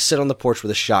 I'm going to sit on the porch with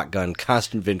a shotgun,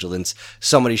 constant vigilance.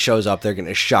 Somebody shows up, they're going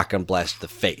to shotgun blast the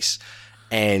face.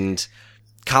 And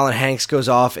Colin Hanks goes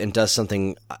off and does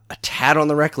something a tad on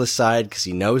the reckless side because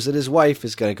he knows that his wife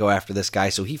is going to go after this guy.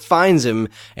 So he finds him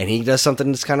and he does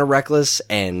something that's kind of reckless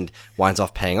and winds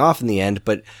off paying off in the end.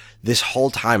 But this whole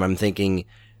time I'm thinking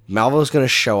Malvo's going to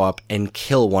show up and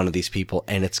kill one of these people,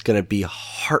 and it's going to be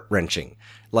heart-wrenching.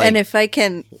 Like, and if I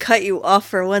can cut you off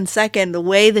for 1 second, the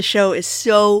way the show is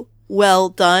so well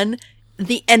done,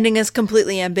 the ending is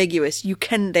completely ambiguous.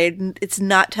 It's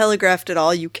not telegraphed at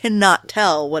all. You cannot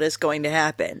tell what is going to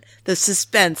happen. The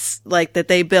suspense, like, that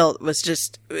they built was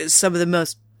some of the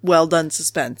most well done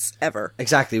suspense ever.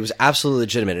 Exactly. It was absolutely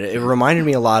legitimate. It reminded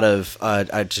me a lot of,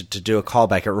 to do a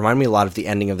callback, it reminded me a lot of the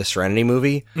ending of the Serenity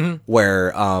movie,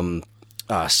 where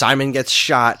Simon gets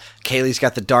shot, Kaylee's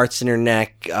got the darts in her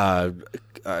neck,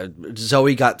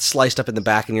 Zoe got sliced up in the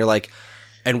back, and you're like,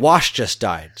 and Wash just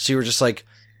died. So you were just like,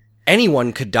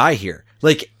 anyone could die here.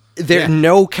 Like,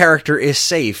 no character is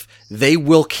safe. They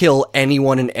will kill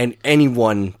anyone and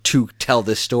anyone to tell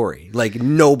this story. Like,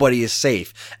 nobody is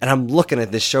safe. And I'm looking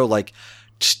at this show like,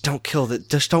 just don't kill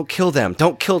them.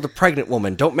 Don't kill the pregnant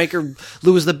woman. Don't make her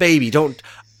lose the baby.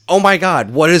 Oh my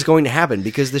God, what is going to happen?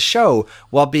 Because the show,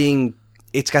 while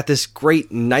it's got this great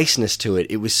niceness to it.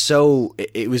 It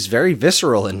was very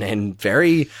visceral and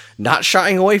very not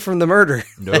shying away from the murder.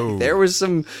 No. There was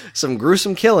some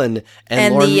gruesome killing.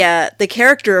 And the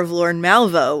character of Lorne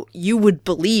Malvo, you would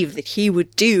believe that he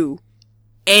would do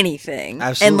anything.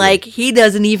 Absolutely. And like, he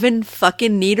doesn't even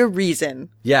fucking need a reason.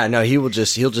 Yeah, no, he'll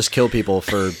just kill people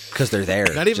because they're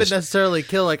there. Not even necessarily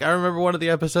kill. Like, I remember one of the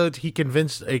episodes, he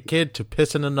convinced a kid to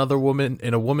piss in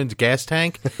a woman's gas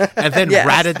tank, and then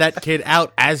ratted that kid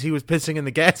out as he was pissing in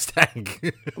the gas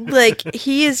tank. Like,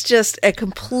 he is just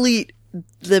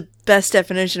the best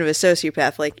definition of a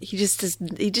sociopath. Like, he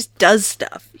just does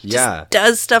stuff. He just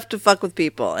does stuff to fuck with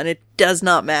people, and it does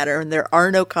not matter, and there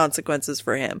are no consequences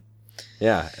for him.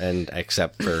 Yeah, and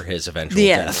except for his eventual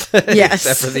death. Yes.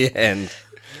 Except for the end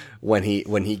when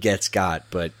he gets got.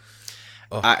 But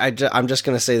I'm just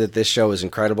going to say that this show is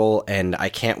incredible, and I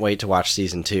can't wait to watch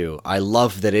season 2. I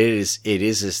love that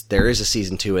there is a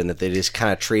season 2, and that it is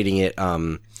kind of treating it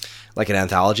like an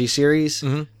anthology series.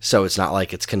 Mm-hmm. So it's not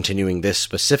like it's continuing this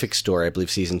specific story. I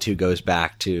believe season 2 goes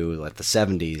back to like the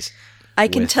 70s. I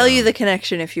can with, tell you the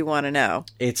connection if you want to know.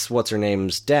 It's what's her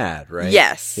name's dad, right?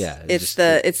 Yes. Yeah. It's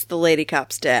the lady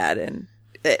cop's dad. And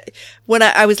when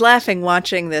I was laughing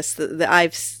watching this, I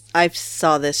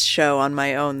saw this show on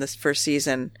my own this first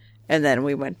season, and then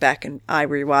we went back and I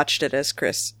rewatched it as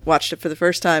Chris watched it for the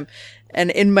first time. And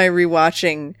in my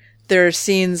rewatching, there are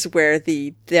scenes where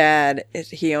the dad,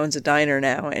 he owns a diner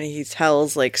now, and he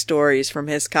tells like stories from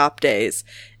his cop days.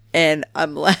 And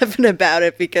I'm laughing about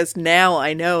it because now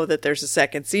I know that there's a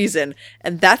second season,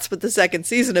 and that's what the second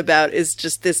season about is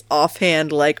just this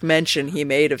offhand like mention he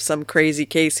made of some crazy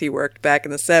case he worked back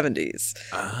in the 70s.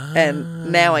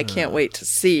 And now I can't wait to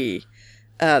see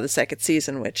the second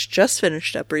season, which just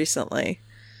finished up recently.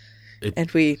 And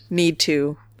we need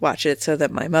to watch it so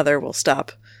that my mother will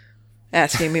stop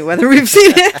asking me whether we've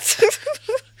seen it.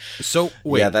 So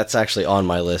wait, Yeah, that's actually on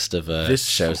my list of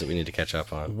shows that we need to catch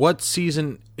up on. what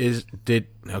season is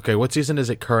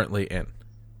it currently in?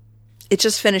 It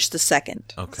just finished the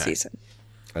second Okay. season.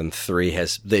 And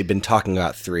they've been talking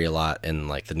about 3 a lot in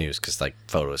like the news because like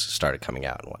photos started coming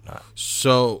out and whatnot.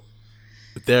 So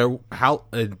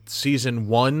season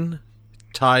 1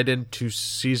 tied into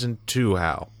season 2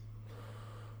 how?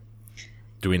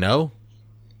 Do we know?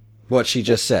 What she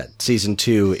just said. Season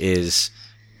 2 is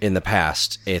in the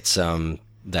past. It's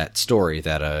that story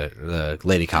that the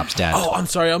lady cop's dad Oh, told. I'm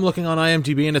sorry. I'm looking on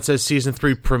IMDb and it says season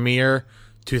 3 premiere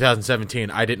 2017.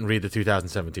 I didn't read the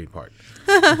 2017 part.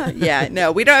 Yeah,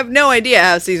 no, we don't have no idea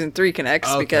how season 3 connects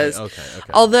Okay, because okay.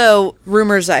 although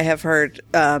rumors I have heard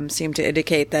seem to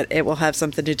indicate that it will have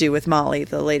something to do with Molly,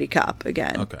 the lady cop,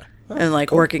 again. Okay. And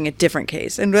like working a different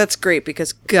case. And that's great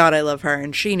because God, I love her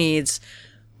and she needs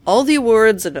all the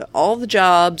awards and all the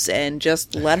jobs and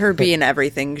just let her be in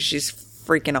everything. She's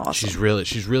freaking awesome. She's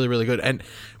really, really good. And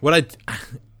what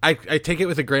I take it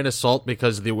with a grain of salt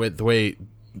because the way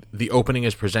the opening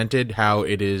is presented, how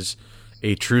it is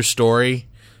a true story.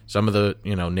 Some of the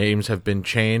names have been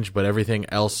changed, but everything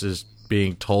else is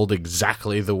being told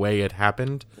exactly the way it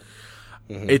happened.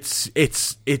 Mm-hmm.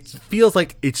 It feels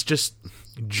like it's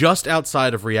just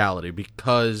outside of reality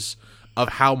because of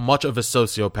how much of a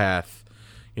sociopath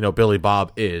Billy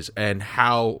Bob is and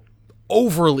how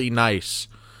overly nice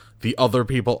the other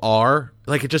people are.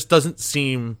 Like, it just doesn't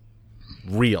seem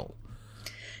real.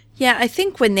 Yeah, I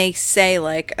think when they say,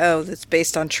 like, oh, that's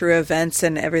based on true events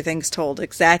and everything's told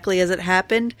exactly as it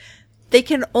happened, they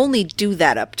can only do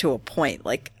that up to a point.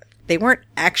 Like, they weren't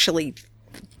actually,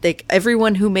 like,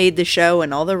 everyone who made the show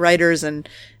and all the writers and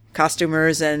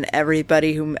costumers and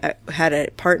everybody who had a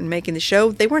part in making the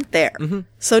show, they weren't there. Mm-hmm.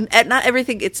 So not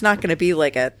everything, it's not going to be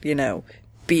like a,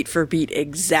 beat for beat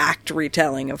exact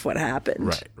retelling of what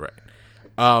happened. Right.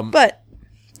 But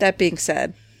that being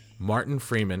said, Martin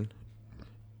Freeman.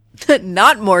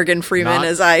 not Morgan Freeman, Not-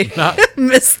 as I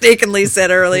mistakenly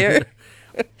said earlier.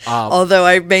 Although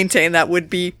I maintain that would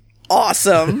be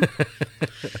awesome.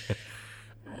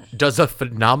 Does a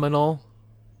phenomenal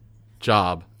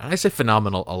job. And I say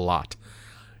phenomenal a lot.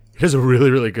 He has a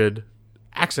really, really good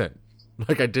accent.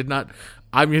 Like,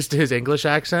 I'm used to his English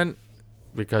accent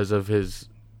because of his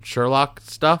Sherlock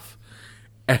stuff.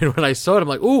 And when I saw it, I'm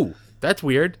like, ooh, that's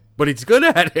weird. But he's good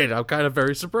at it. I'm kind of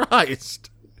very surprised.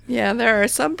 Yeah, there are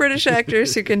some British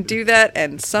actors who can do that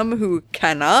and some who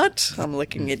cannot. I'm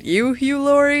looking at you, Hugh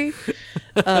Laurie.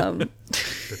 And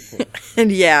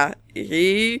yeah,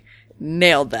 he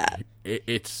nailed that.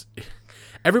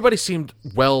 Everybody seemed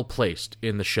well placed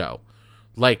in the show.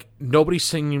 Like, nobody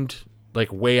seemed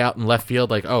like way out in left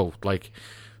field. Like, oh,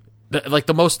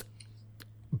 the most.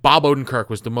 Bob Odenkirk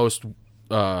was the most.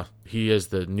 He is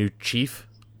the new chief,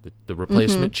 the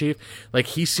replacement chief. Like,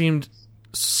 he seemed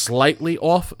slightly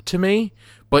off to me,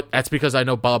 but that's because I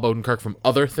know Bob Odenkirk from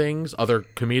other things, other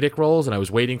comedic roles, and I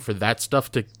was waiting for that stuff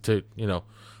to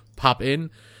pop in.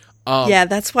 Yeah,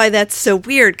 that's why that's so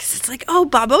weird, because it's like, oh,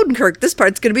 Bob Odenkirk, this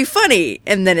part's going to be funny,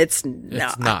 and then it's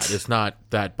not. It's not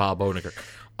that Bob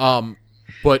Odenkirk.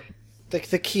 But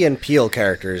The Key and Peele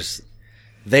characters,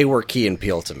 they were Key and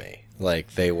Peele to me.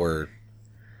 Like, they were.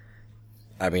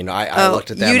 I mean, I looked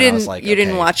at them and I was like, you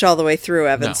didn't watch all the way through,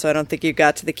 Evan, No. so I don't think you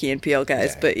got to the Key and Peele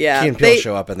guys. But yeah, Key and Peele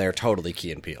show up and they're totally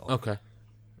Key and Peele. okay.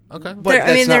 But they're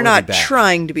that's not really bad.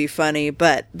 trying to be funny,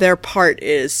 but their part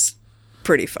is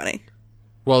pretty funny.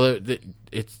 Well,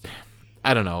 it's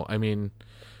I don't know. I mean,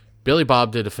 Billy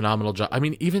Bob did a phenomenal job. I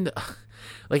mean, even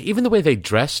the way they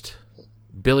dressed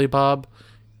Billy Bob,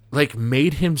 like,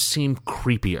 made him seem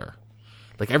creepier.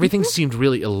 Like, everything seemed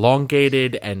really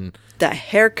elongated, and The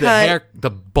haircut.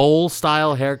 the bowl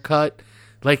style haircut,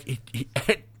 like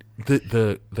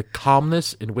the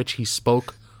calmness in which he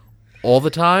spoke all the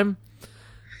time,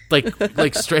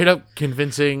 like straight up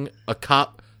convincing a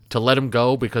cop to let him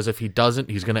go because if he doesn't,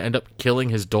 he's going to end up killing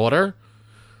his daughter.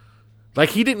 Like,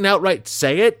 he didn't outright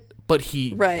say it, but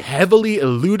he heavily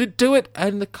alluded to it,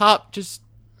 and the cop just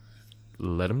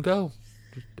let him go.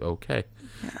 Okay.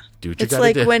 Yeah. Do what you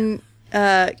gotta do. It's like when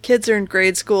kids are in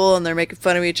grade school and they're making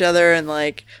fun of each other and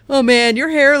like, oh man, your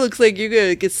hair looks like you're going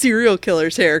to get serial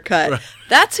killer's haircut. Right.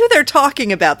 That's who they're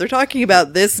talking about. They're talking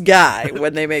about this guy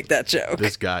when they make that joke.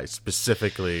 This guy,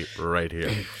 specifically right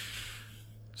here.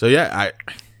 So yeah,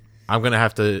 I'm going to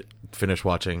have to finish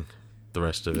watching the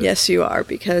rest of it. Yes, you are,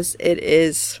 because it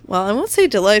is, well, I won't say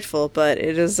delightful, but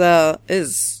it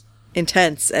is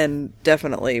intense and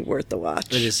definitely worth the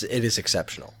watch. It is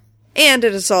exceptional. And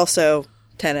it is also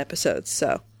 10 episodes,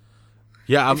 so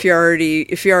yeah, if you're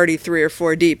already 3 or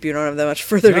 4 deep, you don't have that much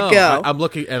further to go. I'm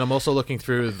looking, and I'm also looking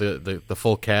through the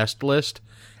full cast list,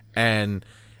 and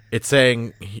it's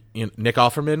saying Nick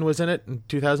Offerman was in it in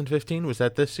 2015. Was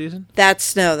that this season?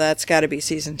 That's got to be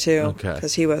season 2. Okay,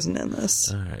 because he wasn't in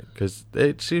this. All right, because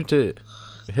they seem to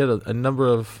hit a number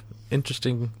of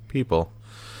interesting people.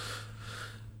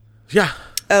 Yeah.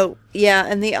 Oh yeah,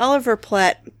 and the Oliver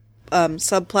Platt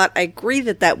subplot. I agree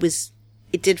that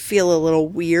it did feel a little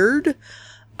weird.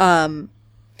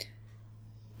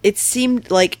 It seemed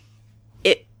like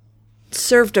it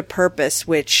served a purpose,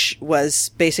 which was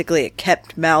basically it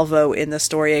kept Malvo in the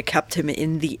story. It kept him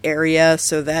in the area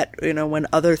so that, when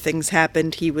other things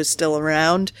happened, he was still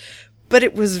around. But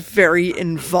it was very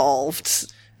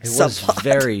involved. It was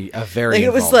very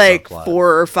it was like subplot.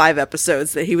 4 or 5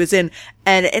 episodes that he was in,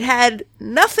 and it had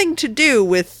nothing to do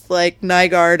with like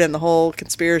Nygaard and the whole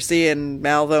conspiracy and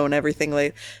Malvo and everything.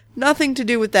 Like nothing to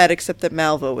do with that, except that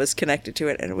Malvo was connected to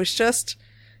it, and it was just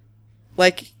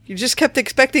like you just kept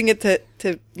expecting it to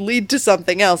lead to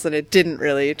something else, and it didn't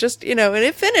really. It just and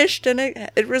it finished and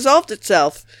it resolved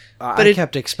itself. But I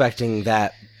kept expecting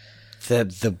that.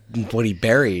 The what he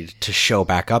buried to show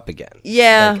back up again.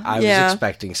 Yeah, I was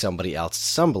expecting somebody else to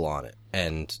stumble on it,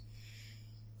 and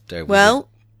you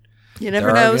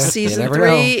never know. Season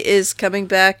 3 is coming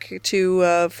back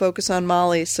to focus on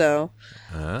Molly, so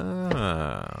maybe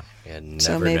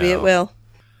it will.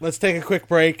 Let's take a quick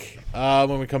break.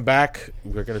 When we come back,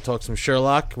 we're going to talk some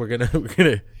Sherlock. We're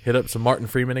gonna hit up some Martin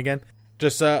Freeman again.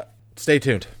 Just stay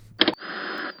tuned.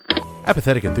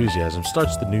 Apathetic Enthusiasm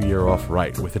starts the new year off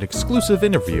right with an exclusive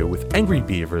interview with Angry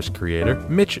Beavers creator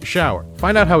Mitch Shower.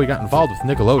 Find out how he got involved with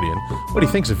Nickelodeon, what he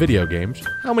thinks of video games,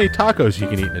 how many tacos he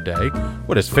can eat in a day,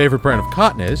 what his favorite brand of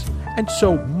cotton is, and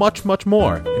so much, much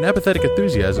more in Apathetic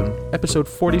Enthusiasm, episode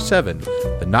 47,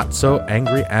 The Not So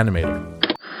Angry Animator.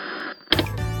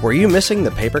 Were you missing the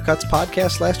Paper Cuts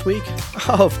podcast last week?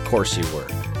 Oh, of course you were.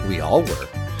 We all were.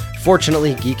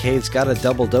 Fortunately, Geekade's got a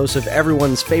double dose of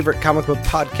everyone's favorite comic book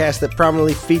podcast that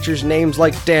prominently features names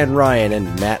like Dan Ryan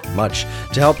and Matt Much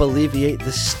to help alleviate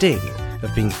the sting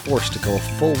of being forced to go a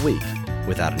full week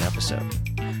without an episode.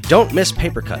 Don't miss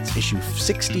Paper Cuts, issue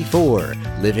 64,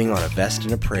 Living on a Vest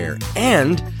and a Prayer,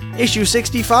 and issue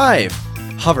 65,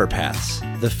 Hoverpaths,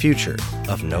 The Future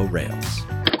of No Rails.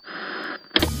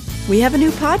 We have a new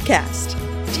podcast.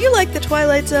 Do you like The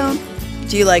Twilight Zone?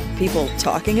 Do you like people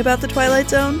talking about The Twilight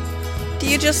Zone? Do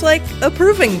you just like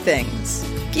approving things?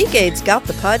 Geekade's got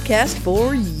the podcast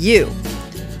for you.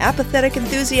 Apathetic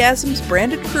Enthusiasm's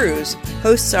Brandon Cruz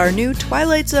hosts our new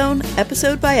Twilight Zone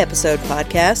episode-by-episode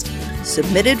podcast,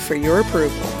 submitted for your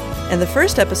approval. And the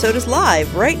first episode is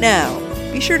live right now.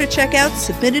 Be sure to check out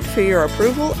Submitted for Your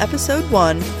Approval, Episode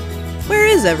 1. Where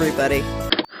is everybody?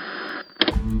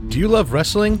 Do you love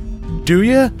wrestling? Do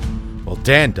you? Well,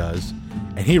 Dan does.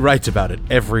 And he writes about it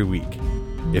every week.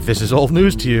 If this is old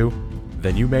news to you,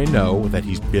 then you may know that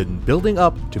he's been building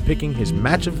up to picking his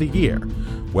match of the year.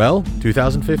 Well,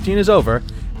 2015 is over,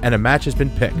 and a match has been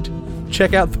picked.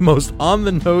 Check out the most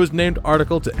on-the-nose named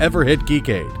article to ever hit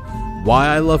Geekade. Why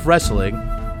I Love Wrestling,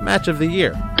 Match of the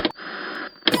Year.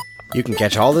 You can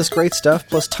catch all this great stuff,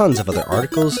 plus tons of other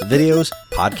articles, videos,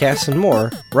 podcasts, and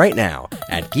more right now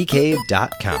at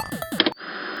geekade.com.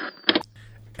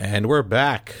 And we're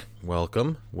back.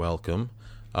 Welcome.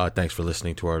 Thanks for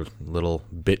listening to our little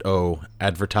bit-o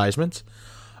advertisements.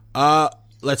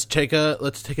 Let's take a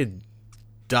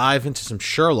dive into some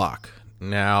Sherlock.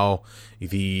 Now,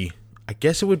 I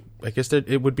guess it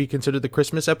would be considered the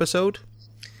Christmas episode,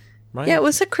 right? Yeah, it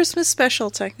was a Christmas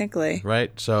special technically.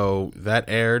 Right. So that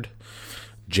aired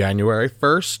January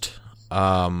 1st.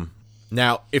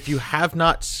 Now, if you have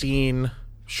not seen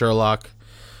Sherlock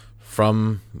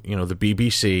from, the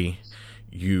BBC,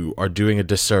 you are doing a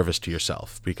disservice to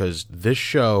yourself, because this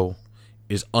show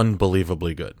is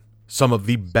unbelievably good. Some of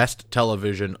the best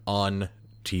television on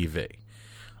TV.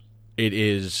 It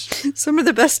is, Some of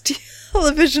the best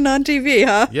television on TV,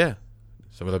 huh? yeah,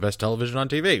 some of the best television on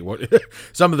TV.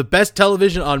 Some of the best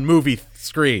television on movie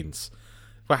screens.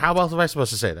 Well, how else am I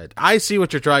supposed to say that? I see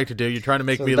what you're trying to do. You're trying to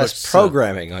make me the look best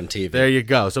programming on TV. There you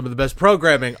go. Some of the best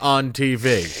programming on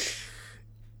TV.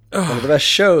 One of the best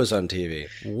shows on TV.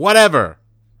 Whatever.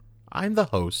 I'm the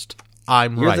host.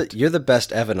 I'm right. You're the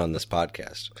best Evan on this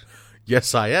podcast.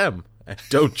 Yes, I am. And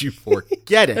don't you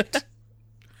forget it.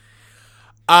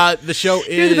 The show is...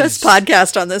 You're the best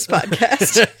podcast on this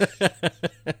podcast.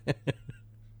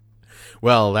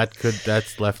 Well,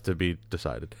 that's left to be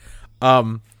decided.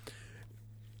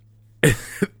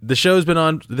 The show's been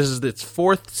on. This is its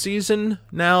 4th season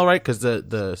now, right? Because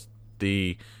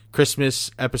the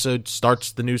Christmas episode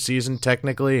starts the new season.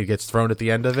 Technically, it gets thrown at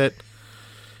the end of it.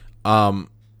 I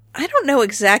don't know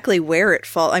exactly where it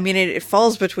falls. I mean, it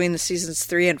falls between the seasons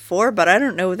 3 and 4, but I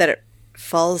don't know that it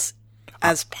falls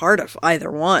as part of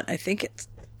either one. I think it's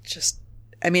just.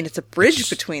 I mean, it's a bridge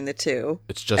between the two.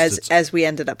 It's just as we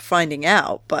ended up finding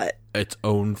out, but its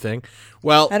own thing.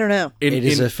 Well, I don't know. It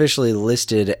is officially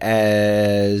listed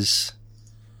as.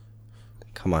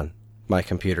 Come on, my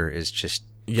computer is just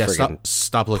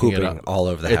stop looking it up. All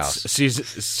over the house.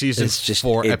 Season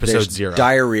 4, episode 0.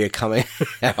 Diarrhea coming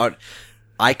out.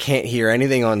 I can't hear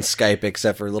anything on Skype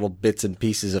except for little bits and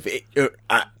pieces of it,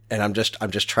 and I'm just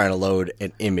trying to load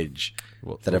an image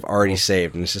that I've already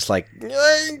saved, and it's just like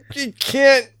you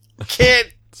can't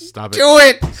stop do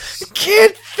it. I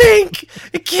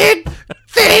can't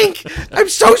think. I'm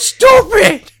so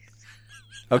stupid.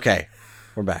 Okay,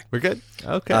 we're back. We're good.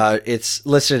 Okay. It's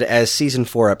listed as season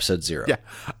 4, episode 0. Yeah,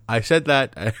 I said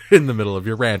that in the middle of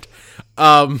your rant.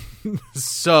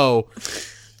 So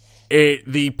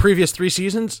the previous 3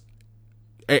 seasons,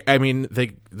 I mean,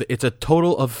 it's a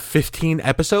total of 15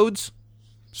 episodes.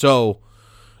 So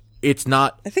it's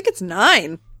not. I think it's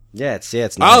 9. Yeah, it's 9.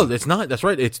 Oh, it's not. That's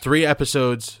right. It's 3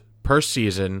 episodes per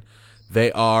season.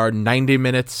 They are 90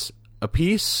 minutes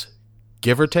apiece,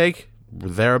 give or take,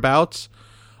 thereabouts.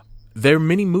 They're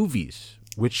mini movies,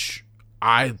 which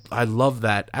I love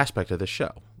that aspect of the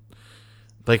show.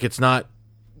 Like, it's not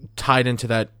tied into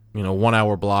that 1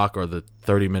 hour block or the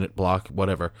 30-minute block,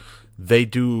 whatever. They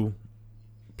do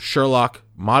Sherlock,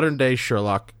 modern day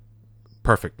Sherlock,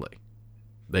 perfectly.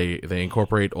 They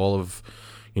incorporate all of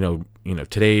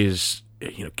today's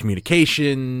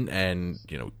communication and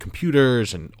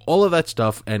computers and all of that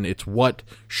stuff, and it's what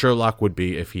Sherlock would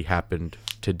be if he happened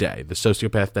today, the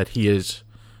sociopath that he is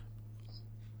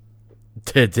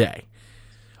today.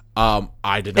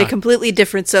 I did not. A completely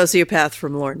different sociopath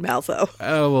from Lord Malfoy.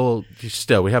 Oh, well,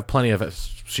 still, we have plenty of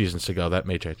seasons to go. That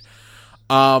may change.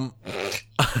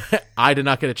 I did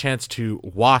not get a chance to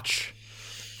watch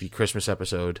the Christmas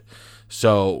episode,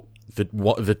 so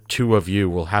the two of you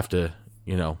will have to,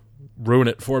 ruin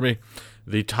it for me.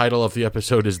 The title of the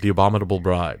episode is The Abominable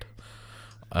Bride.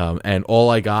 And all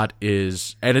I got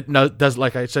is, and it does,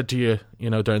 like I said to you,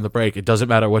 during the break, it doesn't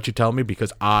matter what you tell me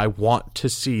because I want to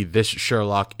see this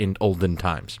Sherlock in olden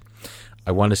times.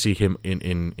 I want to see him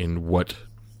in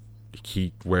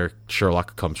where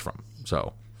Sherlock comes from.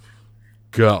 So,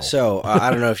 go. So I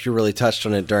don't know if you really touched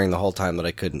on it during the whole time that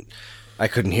I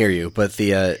couldn't hear you, but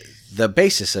the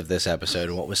basis of this episode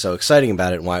and what was so exciting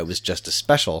about it and why it was just as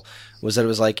special was that it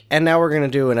was like, and now we're going to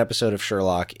do an episode of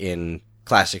Sherlock in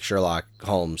classic Sherlock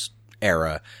Holmes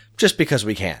era, just because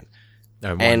we can.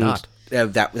 And why not?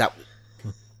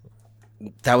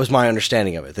 That was my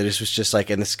understanding of it. That this was just like,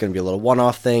 and this is going to be a little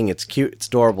one-off thing. It's cute, it's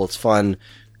adorable, it's fun.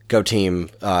 Go team,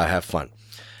 have fun.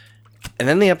 And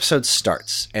then the episode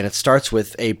starts, and it starts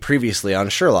with a previously on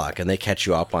Sherlock, and they catch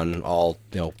you up on all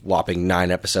whopping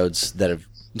 9 episodes that have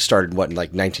started in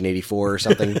 1984 or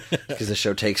something, because the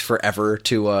show takes forever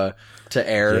to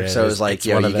air. Yeah, so it's like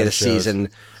you get a shows. season.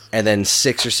 And then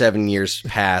 6 or 7 years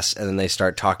pass, and then they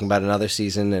start talking about another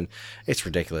season, and it's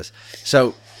ridiculous.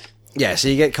 So, yeah, so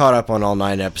you get caught up on all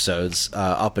 9 episodes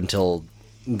up until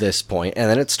this point, and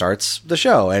then it starts the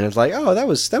show, and it's like, oh, that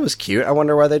was cute. I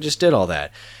wonder why they just did all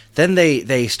that. Then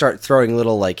they start throwing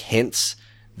little hints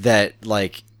that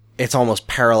it's almost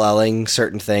paralleling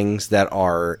certain things that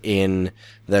are in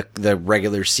the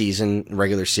regular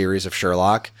series of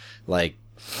Sherlock. Like,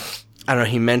 I don't know.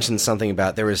 He mentioned something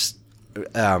about there was.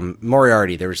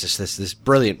 Moriarty, there was this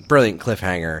brilliant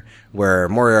cliffhanger where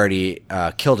Moriarty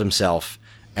killed himself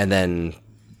and then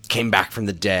came back from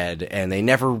the dead, and they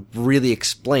never really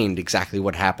explained exactly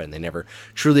what happened. They never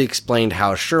truly explained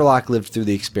how Sherlock lived through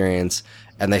the experience,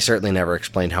 and they certainly never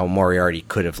explained how Moriarty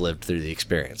could have lived through the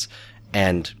experience.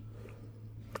 And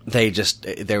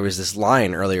there was this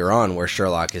line earlier on where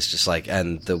Sherlock is just like,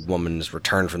 and the woman's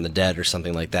returned from the dead or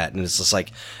something like that. And it's just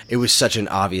like, it was such an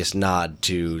obvious nod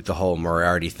to the whole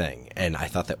Moriarty thing. And I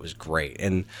thought that was great.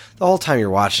 And the whole time you're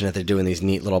watching it, they're doing these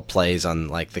neat little plays on,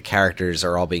 like, the characters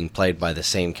are all being played by the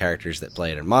same characters that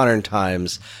played in modern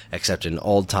times, except in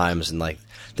old times. And, like,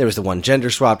 there was the one gender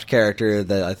swapped character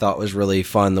that I thought was really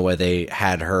fun, the way they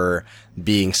had her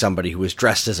being somebody who was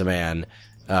dressed as a man,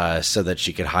 so that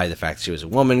she could hide the fact that she was a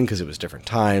woman, because it was different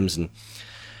times. And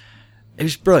it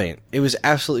was brilliant. It was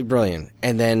absolutely brilliant.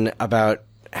 And then about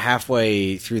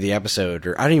halfway through the episode,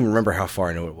 or I don't even remember how far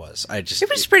I know it was. It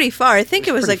was pretty far. I think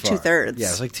it was like pretty far. 2/3. Yeah,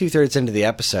 it was like 2/3 into the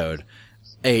episode.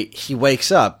 He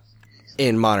wakes up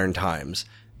in modern times,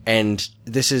 and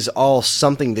this is all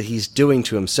something that he's doing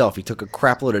to himself. He took a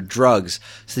crap load of drugs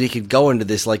so that he could go into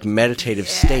this, like, meditative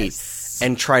state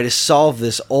and try to solve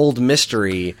this old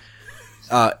mystery,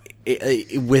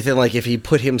 within, like, if he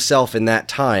put himself in that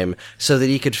time, so that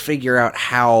he could figure out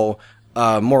how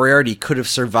Moriarty could have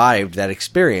survived that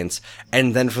experience.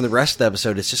 And then from the rest of the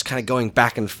episode, it's just kind of going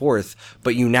back and forth,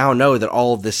 but you now know that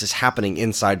all of this is happening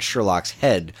inside Sherlock's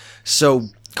head. So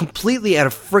completely out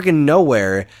of friggin'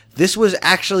 nowhere, this was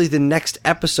actually the next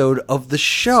episode of the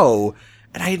show,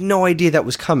 and I had no idea that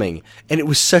was coming. And it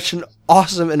was such an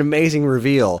awesome and amazing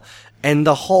reveal, and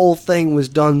the whole thing was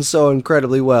done so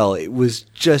incredibly well. It was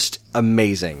just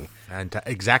amazing. And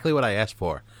exactly what I asked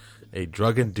for. A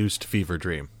drug-induced fever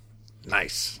dream.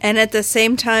 Nice. And at the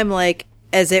same time, like,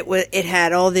 as it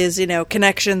had all these,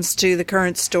 connections to the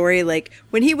current story. Like,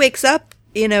 when he wakes up,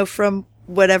 from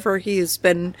whatever he's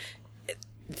been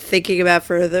thinking about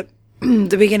for the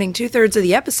the beginning 2/3 of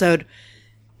the episode,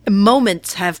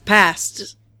 moments have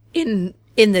passed in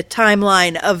the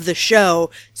timeline of the show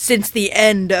since the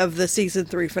end of the season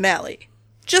 3 finale.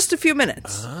 Just a few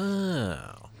minutes. Oh.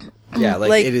 Yeah,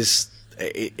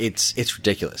 it's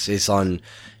ridiculous. It's on.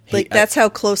 That's how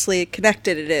closely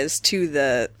connected it is to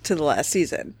the last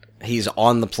season. He's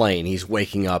on the plane. He's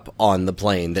waking up on the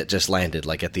plane that just landed,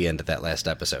 like, at the end of that last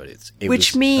episode.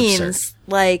 Which means, absurd.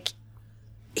 like,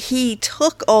 he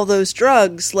took all those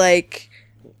drugs, like,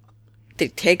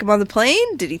 did he take them on the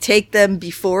plane? Did he take them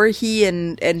before he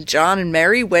and John and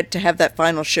Mary went to have that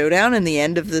final showdown in the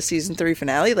end of the season 3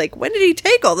 finale? Like, when did he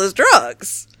take all those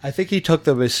drugs? I think he took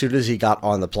them as soon as he got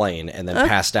on the plane and then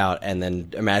passed out and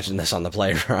then imagined this on the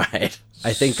plane ride.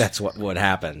 I think that's what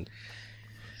happened.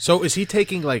 So is he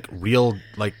taking, like, real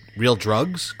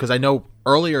drugs? Because I know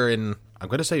earlier I'm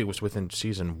going to say it was within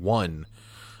season 1.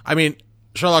 I mean,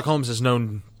 Sherlock Holmes is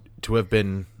known to have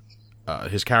been,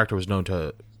 his character was known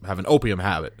to have an opium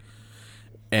habit.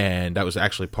 And that was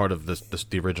actually part of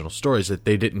the original stories, that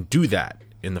they didn't do that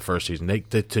in the first season.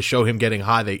 To show him getting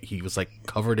high, he was, like,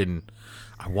 covered in,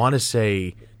 I want to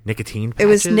say, nicotine patches? It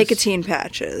was nicotine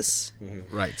patches.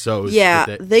 Mm-hmm. Right. So it was,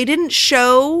 yeah, they didn't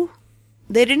show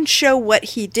what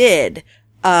he did.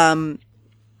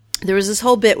 There was this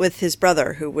whole bit with his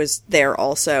brother who was there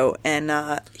also, and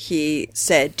he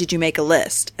said, "Did you make a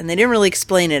list?" And they didn't really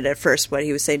explain it at first. What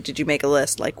he was saying, "Did you make a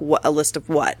list? Like, what? A list of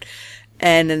what?"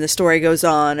 And then the story goes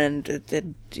on,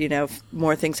 and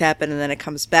more things happen, and then it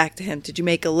comes back to him. Did you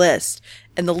make a list?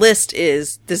 And the list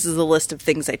is, this is the list of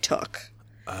things I took.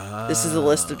 This is the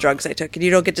list of drugs I took. And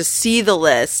you don't get to see the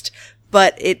list,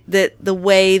 but the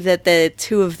way that the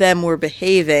two of them were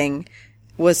behaving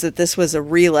was that this was a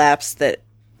relapse, that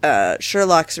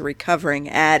Sherlock's a recovering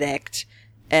addict.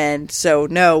 And so,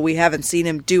 no, we haven't seen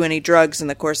him do any drugs in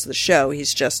the course of the show.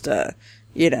 He's just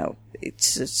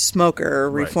it's a smoker, a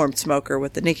reformed smoker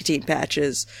with the nicotine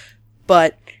patches.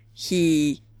 But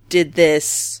he did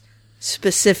this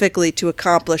specifically to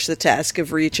accomplish the task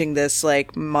of reaching this,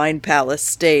 like, mind palace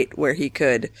state where he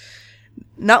could,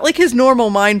 not like his normal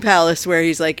mind palace where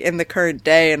he's like in the current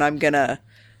day and I'm gonna,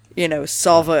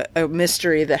 solve a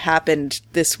mystery that happened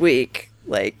this week.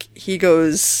 Like, he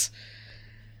goes,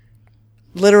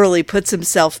 literally puts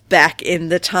himself back in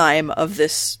the time of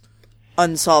this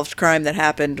unsolved crime that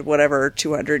happened, whatever,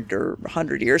 200 or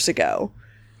 100 years ago,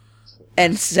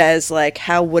 and says, like,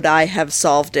 how would I have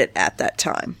solved it at that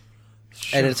time?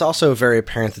 Sure. And it's also very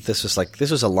apparent that this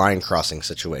was a line crossing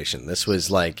situation. This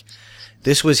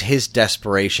was his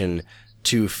desperation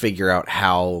to figure out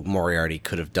how Moriarty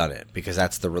could have done it, because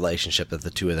that's the relationship that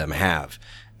the two of them have.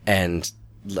 And,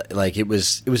 like, it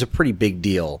was a pretty big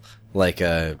deal. Like,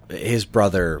 his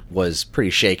brother was pretty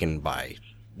shaken by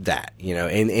that,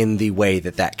 in the way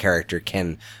that character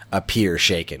can appear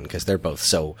shaken, because they're both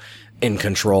so in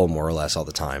control more or less all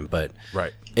the time. But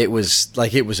right. It was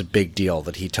a big deal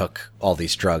that he took all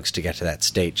these drugs to get to that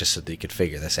state just so that he could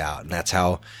figure this out. And that's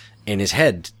how, in his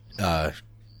head,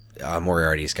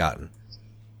 Moriarty's gotten.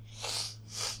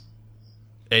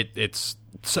 It's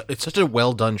such a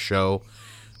well done show,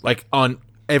 like on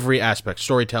every aspect: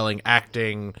 storytelling,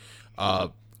 acting,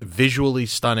 visually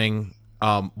stunning.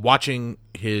 Watching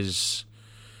his,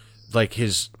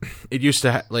 it used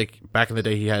to like back in the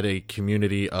day, he had a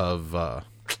community of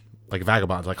like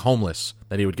vagabonds, like homeless,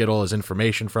 that he would get all his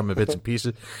information from in bits and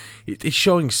pieces. He's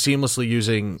showing seamlessly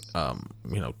using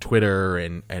Twitter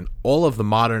and all of the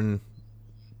modern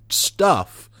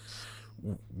stuff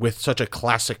with such a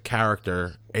classic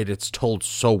character, and it's told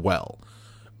so well.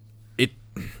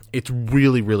 It's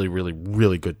really, really, really,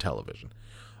 really good television.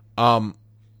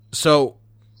 So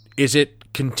is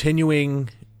it continuing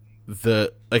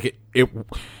the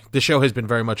show has been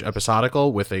very much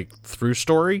episodical with a through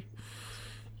story?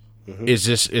 Mm-hmm.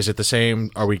 Is it the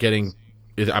same? Are we getting?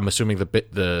 I'm assuming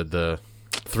the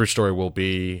through story will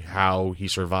be how he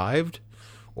survived,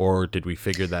 or did we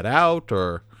figure that out?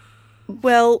 Or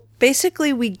well,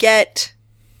 basically, we get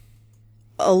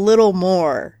a little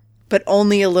more, but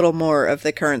only a little more of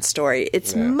the current story.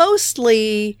 It's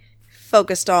mostly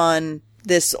focused on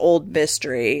this old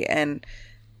mystery, and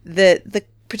the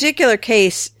particular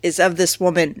case is of this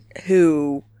woman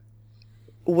who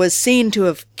was seen to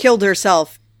have killed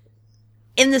herself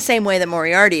in the same way that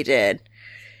Moriarty did,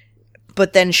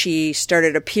 but then she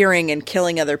started appearing and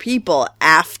killing other people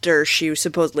after she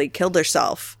supposedly killed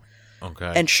herself.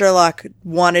 Okay. And Sherlock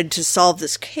wanted to solve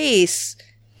this case,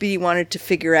 but he wanted to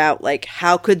figure out, like,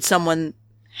 how could someone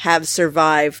have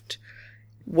survived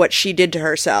what she did to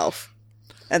herself?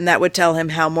 And that would tell him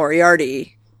how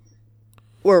Moriarty,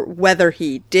 or whether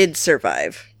he did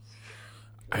survive.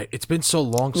 It's been so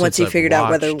long since once he figured out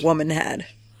whether a watched. woman had.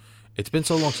 It's been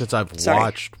so long since I've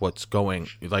watched what's going,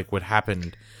 like what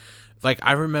happened. Like,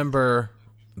 I remember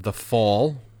The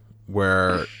Fall,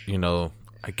 where,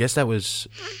 I guess that was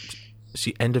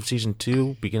end of season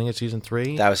 2, beginning of season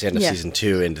 3. That was the end of season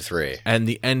 2 into 3. And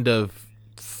the end of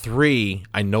 3,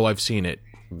 I know I've seen it,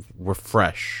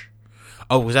 Refresh.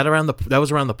 Oh, was that around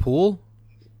the pool?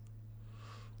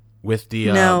 With the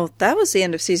No, that was the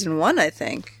end of season 1, I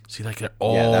think. See, like, they're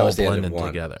all that was the blending end of 1.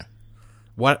 together.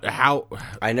 How?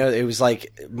 I know it was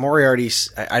like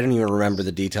Moriarty's. I don't even remember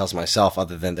the details myself,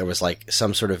 other than there was like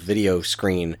some sort of video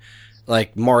screen,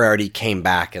 like Moriarty came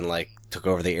back and like took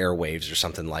over the airwaves or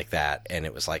something like that, and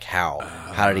it was like how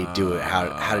did he do it?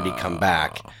 How did he come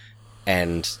back?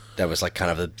 And that was like kind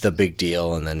of the big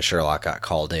deal, and then Sherlock got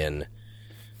called in,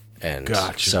 and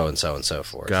so and so and so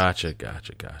forth. Gotcha.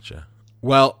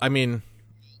 Well, I mean,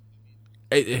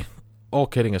 all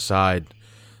kidding aside,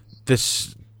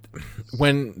 this.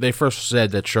 When they first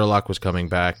said that Sherlock was coming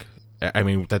back, I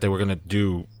mean, that they were going to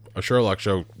do a Sherlock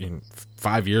show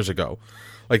 5 years ago.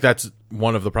 Like, that's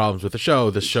one of the problems with the show.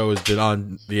 This show has been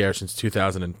on the air since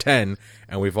 2010,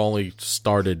 and we've only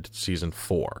started season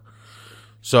 4.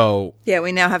 So... Yeah,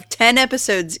 we now have 10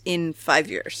 episodes in 5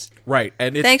 years. Right.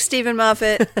 And thanks, Stephen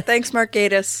Moffat. Thanks, Mark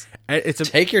Gatiss.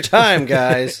 Take your time,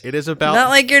 guys. It is about... Not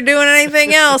like you're doing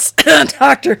anything else.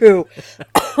 Doctor Who.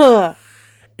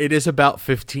 It is about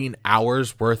 15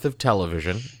 hours worth of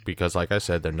television because, like I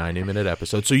said, they're 90-minute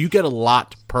episodes. So you get a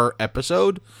lot per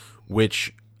episode,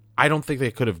 which I don't think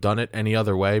they could have done it any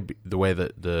other way, the way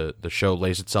that the show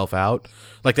lays itself out.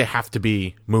 Like, they have to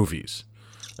be movies.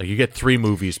 Like, you get 3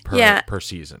 movies per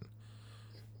season.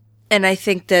 And I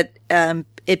think that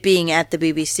it being at the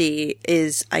BBC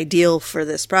is ideal for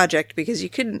this project because you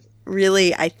couldn't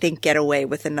really, I think, get away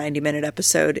with a 90-minute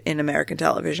episode in American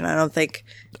television. I don't think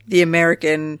the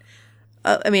American...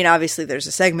 I mean, obviously there's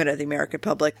a segment of the American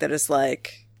public that is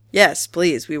like, yes,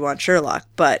 please, we want Sherlock.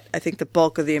 But I think the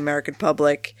bulk of the American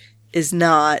public is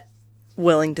not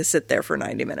willing to sit there for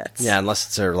 90 minutes. Yeah, unless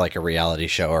it's like a reality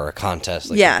show or a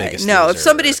contest. Like yeah, the Biggest no, Loser if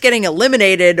somebody's getting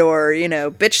eliminated or,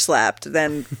 bitch slapped,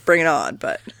 then bring it on.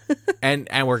 But and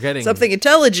we're getting... something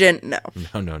intelligent, no.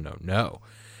 No.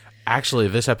 Actually,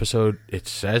 this episode, it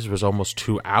says, was almost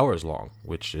 2 hours long,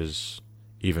 which is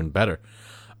even better.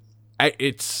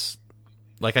 It's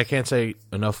like, I can't say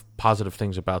enough positive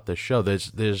things about this show.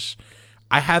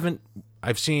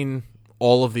 I've seen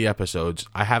all of the episodes.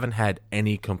 I haven't had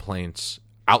any complaints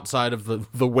outside of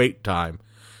the wait time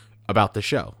about the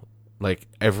show. Like,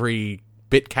 every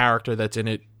bit character that's in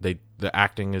it, the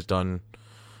acting is done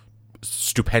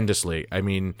stupendously. I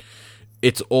mean,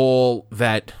 it's all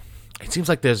that... It seems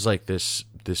like there's like this,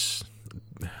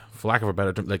 for lack of a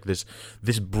better term, like this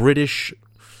British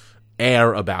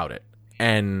air about it,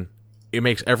 and it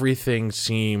makes everything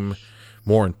seem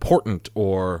more important.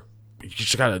 Or you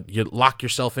just you lock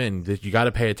yourself in. You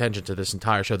gotta pay attention to this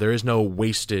entire show. There is no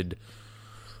wasted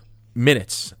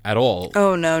minutes at all.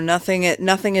 Oh no, nothing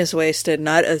is wasted.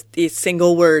 Not a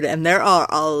single word, and there are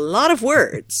a lot of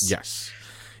words. Yes.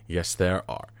 Yes, there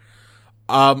are.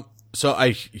 So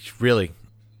I really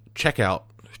check out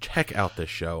this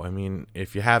show. I mean,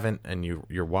 if you haven't and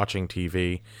you're watching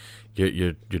TV,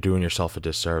 you're doing yourself a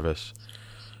disservice.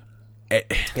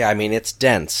 Yeah, I mean, it's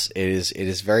dense. It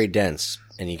is very dense,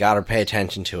 and you got to pay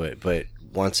attention to it. But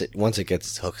once it gets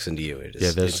its hooks into you,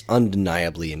 it's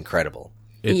undeniably incredible.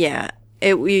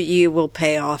 You will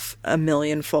pay off a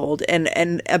millionfold.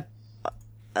 And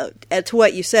to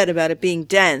what you said about it being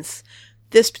dense,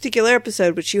 this particular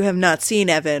episode, which you have not seen,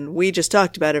 Evan, we just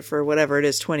talked about it for whatever it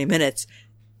is, 20 minutes.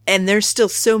 And there's still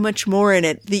so much more in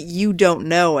it that you don't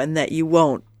know and that you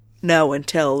won't know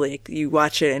until like you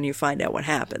watch it and you find out what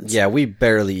happens. Yeah, we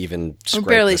barely even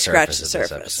scratched the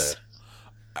surface. Episode.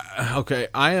 Okay,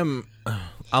 I'm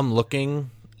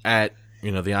looking at the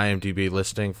IMDb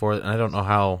listing for it, and I don't know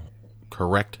how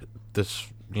correct this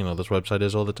website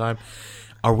is all the time.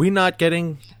 Are we not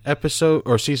getting episode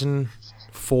or season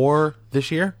 4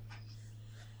 this year?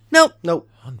 Nope.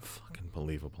 Unfucking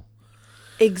believable.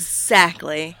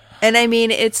 Exactly. And I mean,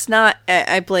 it's not,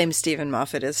 I blame Stephen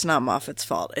Moffat. It's not Moffat's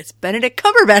fault. It's Benedict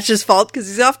Cumberbatch's fault because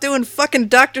he's off doing fucking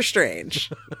Doctor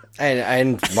Strange.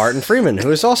 and Martin Freeman,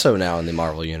 who is also now in the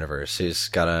Marvel Universe. He's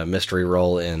got a mystery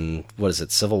role in, what is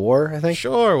it, Civil War, I think?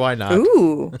 Sure, why not?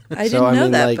 Ooh, I didn't know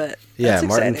that, but that's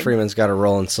Martin exciting. Freeman's got a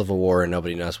role in Civil War and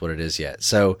nobody knows what it is yet.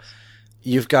 So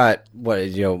you've got,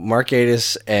 Mark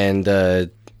Gatiss and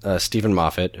Stephen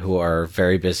Moffat, who are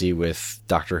very busy with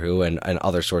Doctor Who and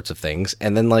other sorts of things.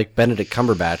 And then, like, Benedict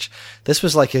Cumberbatch, this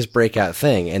was like his breakout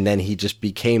thing, and then he just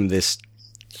became this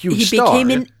huge star. He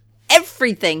became in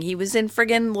everything. He was in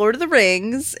friggin' Lord of the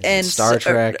Rings and Star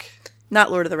Trek. Not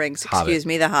Lord of the Rings, Hobbit. excuse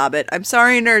me, The Hobbit. I'm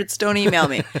sorry, nerds, don't email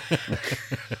me.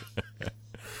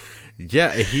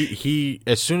 Yeah, he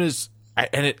as soon as,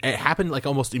 and it happened like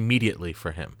almost immediately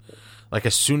for him. Like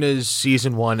as soon as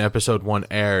season 1, episode 1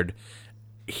 aired,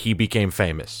 he became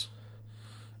famous.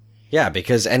 Yeah,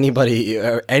 because anybody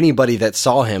that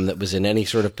saw him that was in any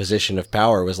sort of position of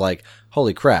power was like,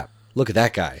 holy crap, look at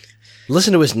that guy.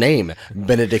 Listen to his name,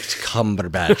 Benedict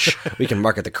Cumberbatch. We can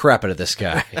market the crap out of this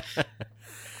guy.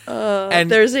 And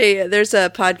there's a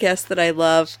podcast that I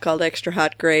love called Extra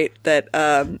Hot Great that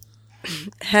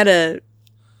had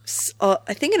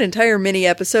I think an entire mini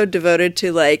episode devoted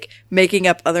to like making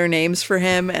up other names for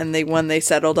him, and the one they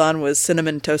settled on was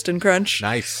Cinnamon Toast and Crunch.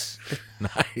 Nice.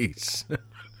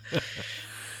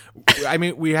 I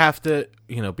mean, we have to,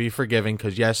 be forgiving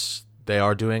because yes, they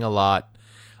are doing a lot.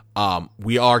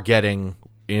 We are getting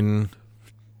in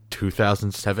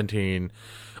 2017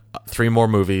 3 more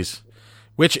movies,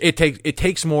 which it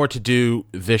takes more to do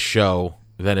this show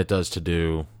than it does to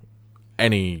do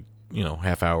any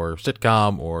half-hour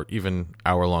sitcom or even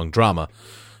hour-long drama,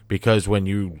 because when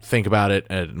you think about it,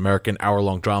 an American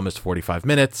hour-long drama is 45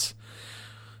 minutes.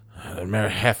 An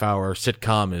half-hour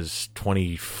sitcom is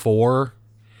 24.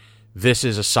 This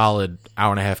is a solid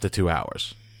hour and a half to 2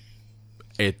 hours.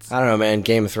 I don't know, man.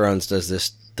 Game of Thrones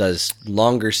does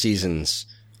longer seasons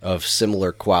of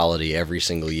similar quality every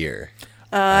single year.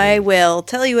 I will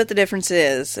tell you what the difference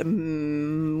is.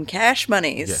 Cash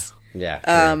monies.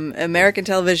 Yeah. American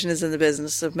television is in the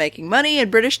business of making money, and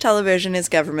British television is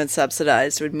government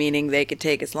subsidized, meaning they could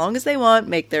take as long as they want,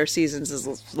 make their seasons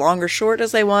as long or short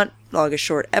as they want, longest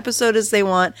short episode as they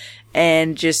want,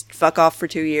 and just fuck off for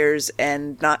 2 years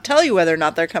and not tell you whether or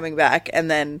not they're coming back,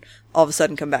 and then all of a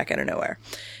sudden come back out of nowhere.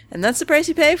 And that's the price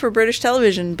you pay for British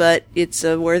television, but it's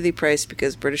a worthy price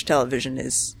because British television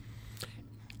is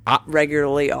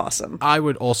regularly awesome. I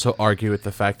would also argue with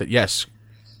the fact that, yes,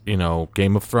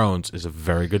 Game of Thrones is a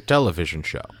very good television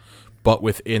show. But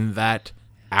within that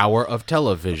hour of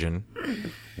television,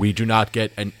 we do not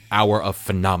get an hour of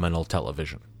phenomenal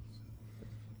television.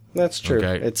 That's true.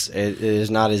 Okay. It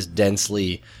is not as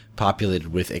densely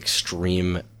populated with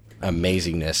extreme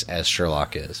amazingness as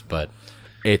Sherlock is, but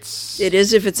it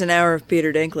is if it's an hour of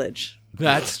Peter Dinklage.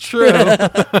 That's true.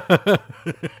 The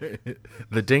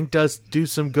Dink does do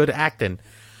some good acting.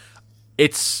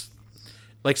 It's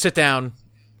like, sit down,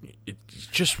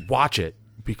 just watch it,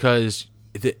 because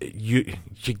you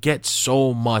get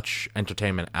so much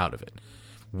entertainment out of it.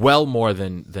 Well more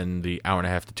than the hour and a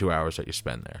half to 2 hours that you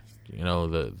spend there.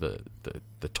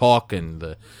 The talk and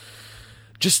the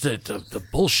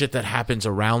bullshit that happens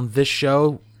around this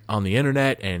show on the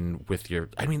internet and with your...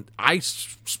 I mean, I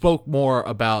spoke more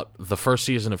about the first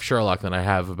season of Sherlock than I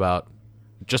have about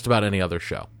just about any other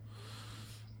show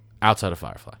outside of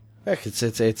Firefly. Heck,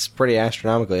 it's pretty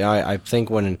astronomically. I think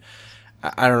when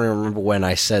I don't remember when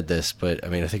I said this, but I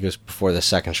mean, I think it was before the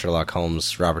second Sherlock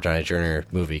Holmes Robert Downey Jr.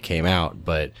 movie came out,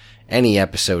 but any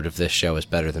episode of this show is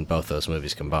better than both those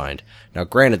movies combined. Now,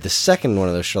 granted, the second one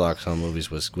of those Sherlock Holmes movies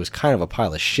was kind of a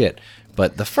pile of shit,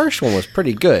 but the first one was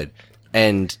pretty good,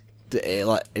 and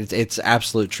it's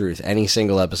absolute truth. Any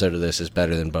single episode of this is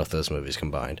better than both those movies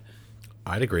combined.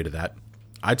 I'd agree to that.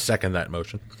 I'd second that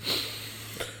motion.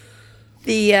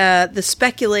 The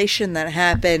speculation that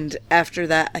happened after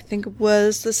that, I think it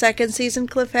was the second season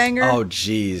cliffhanger. Oh,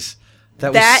 jeez.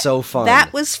 That was so fun.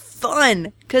 That was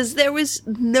fun, because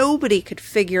nobody could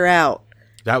figure out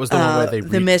That was the one where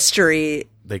the mystery.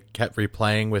 they kept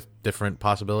replaying with different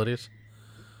possibilities.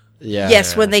 Yeah.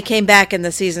 Yes, when they came back in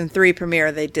the season 3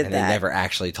 premiere, they did And that. they never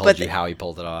actually told But you how he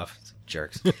pulled it off.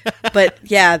 Jerks. But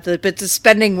yeah, but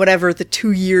spending whatever the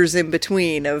 2 years in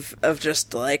between of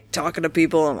just like talking to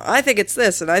people, and I think it's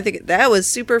this, and I think that was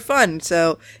super fun.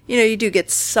 So you do get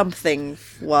something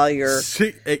while you're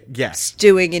Yes.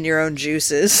 stewing in your own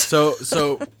juices.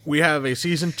 So we have a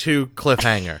season 2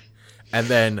 cliffhanger, and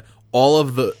then all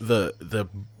of the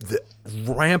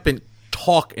rampant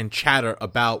talk and chatter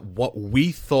about what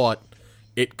we thought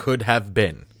it could have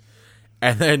been.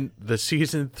 And then the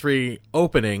season 3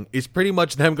 opening is pretty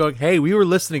much them going, "Hey, we were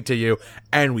listening to you,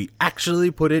 and we actually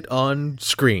put it on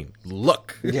screen.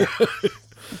 Look, Yeah.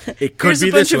 it could Here's be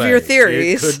a bunch this of way. your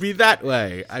theories. It could be that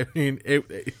way. I mean,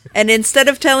 And instead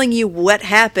of telling you what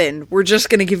happened, we're just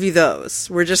going to give you those.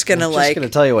 We're just going to I'm just going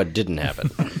to tell you what didn't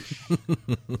happen.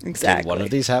 exactly. Did one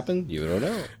of these happen? You don't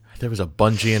know. there was a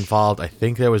bungee involved. I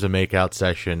think there was a makeout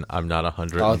session. I'm not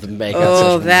 100. Oh, the makeout Oh,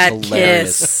 session was that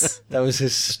hilarious. kiss. That was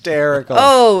hysterical.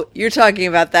 Oh, you're talking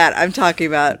about that. I'm talking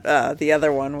about the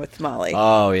other one with Molly.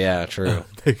 Oh, yeah, true.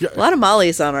 A lot of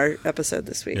Molly's on our episode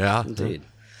this week. Yeah. Indeed.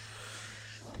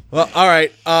 Well, all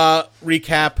right.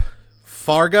 Recap.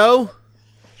 Fargo.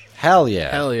 Hell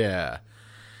yeah. Hell yeah.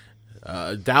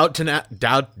 Downton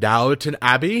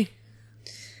Abbey.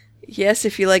 Yes,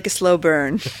 if you like a slow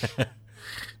burn.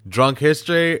 Drunk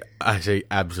History. I say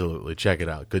absolutely. Check it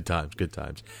out. Good times. Good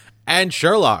times. And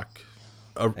Sherlock.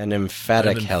 An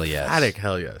emphatic hell yes. Emphatic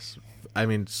hell yes. I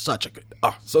mean, such a good.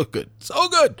 Oh, so good. So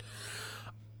good.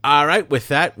 All right. With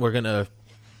that, we're going to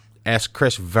ask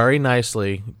Chris very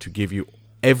nicely to give you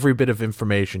every bit of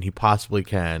information he possibly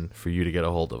can for you to get a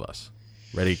hold of us.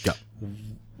 Ready? Go.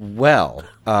 Well,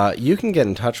 you can get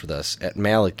in touch with us at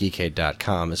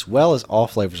mail@geekade.com, as well as all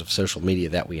flavors of social media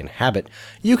that we inhabit.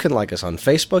 You can like us on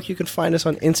Facebook. You can find us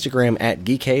on Instagram at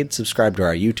Geekade. Subscribe to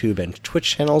our YouTube and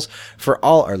Twitch channels for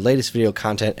all our latest video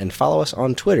content, and follow us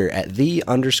on Twitter at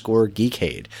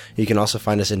 _Geekade. You can also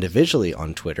find us individually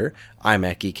on Twitter. I'm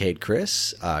at Geekade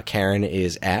Chris. Karen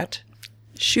is at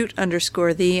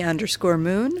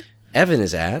shoot_the_moon. Evan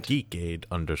is at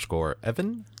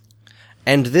Geekade_Evan.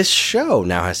 And this show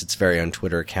now has its very own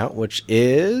Twitter account, which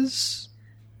is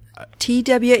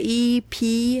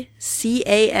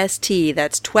TWEPCAST.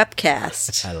 That's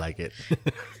Twepcast. I like it.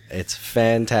 It's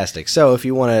fantastic. So if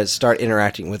you want to start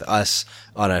interacting with us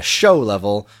on a show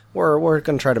level, we're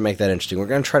going to try to make that interesting. We're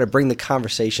going to try to bring the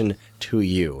conversation to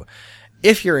you.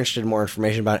 If you're interested in more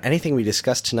information about anything we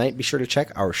discussed tonight, be sure to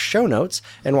check our show notes.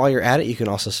 And while you're at it, you can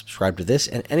also subscribe to this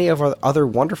and any of our other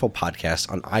wonderful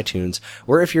podcasts on iTunes,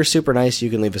 where if you're super nice, you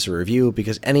can leave us a review,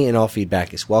 because any and all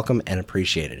feedback is welcome and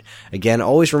appreciated. Again,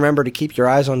 always remember to keep your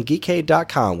eyes on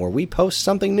Geekade.com, where we post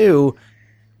something new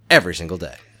every single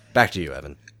day. Back to you,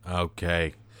 Evan.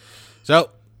 Okay. So,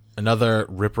 another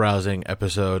rip-rousing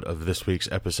episode of this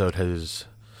week's episode has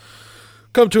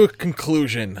come to a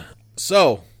conclusion.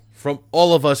 So, from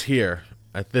all of us here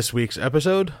at this week's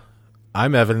episode,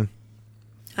 I'm Evan.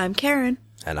 I'm Karen.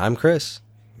 And I'm Chris.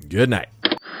 Good night.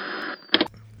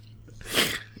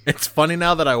 It's funny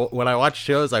now that when I watch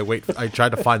shows, I try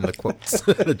to find the quotes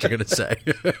that you're going to say.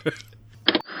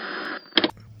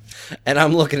 And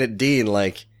I'm looking at Dean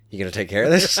like, you going to take care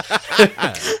of this?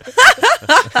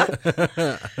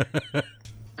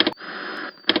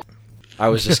 I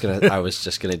was just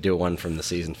gonna do one from the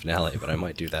season finale, but I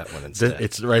might do that one instead.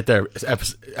 It's right there. It's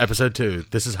episode 2.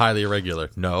 This is highly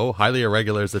irregular. No, highly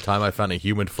irregular is the time I found a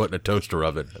human foot in a toaster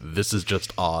oven. This is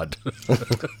just odd.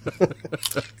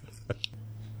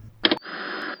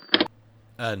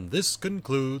 And this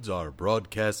concludes our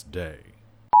broadcast day.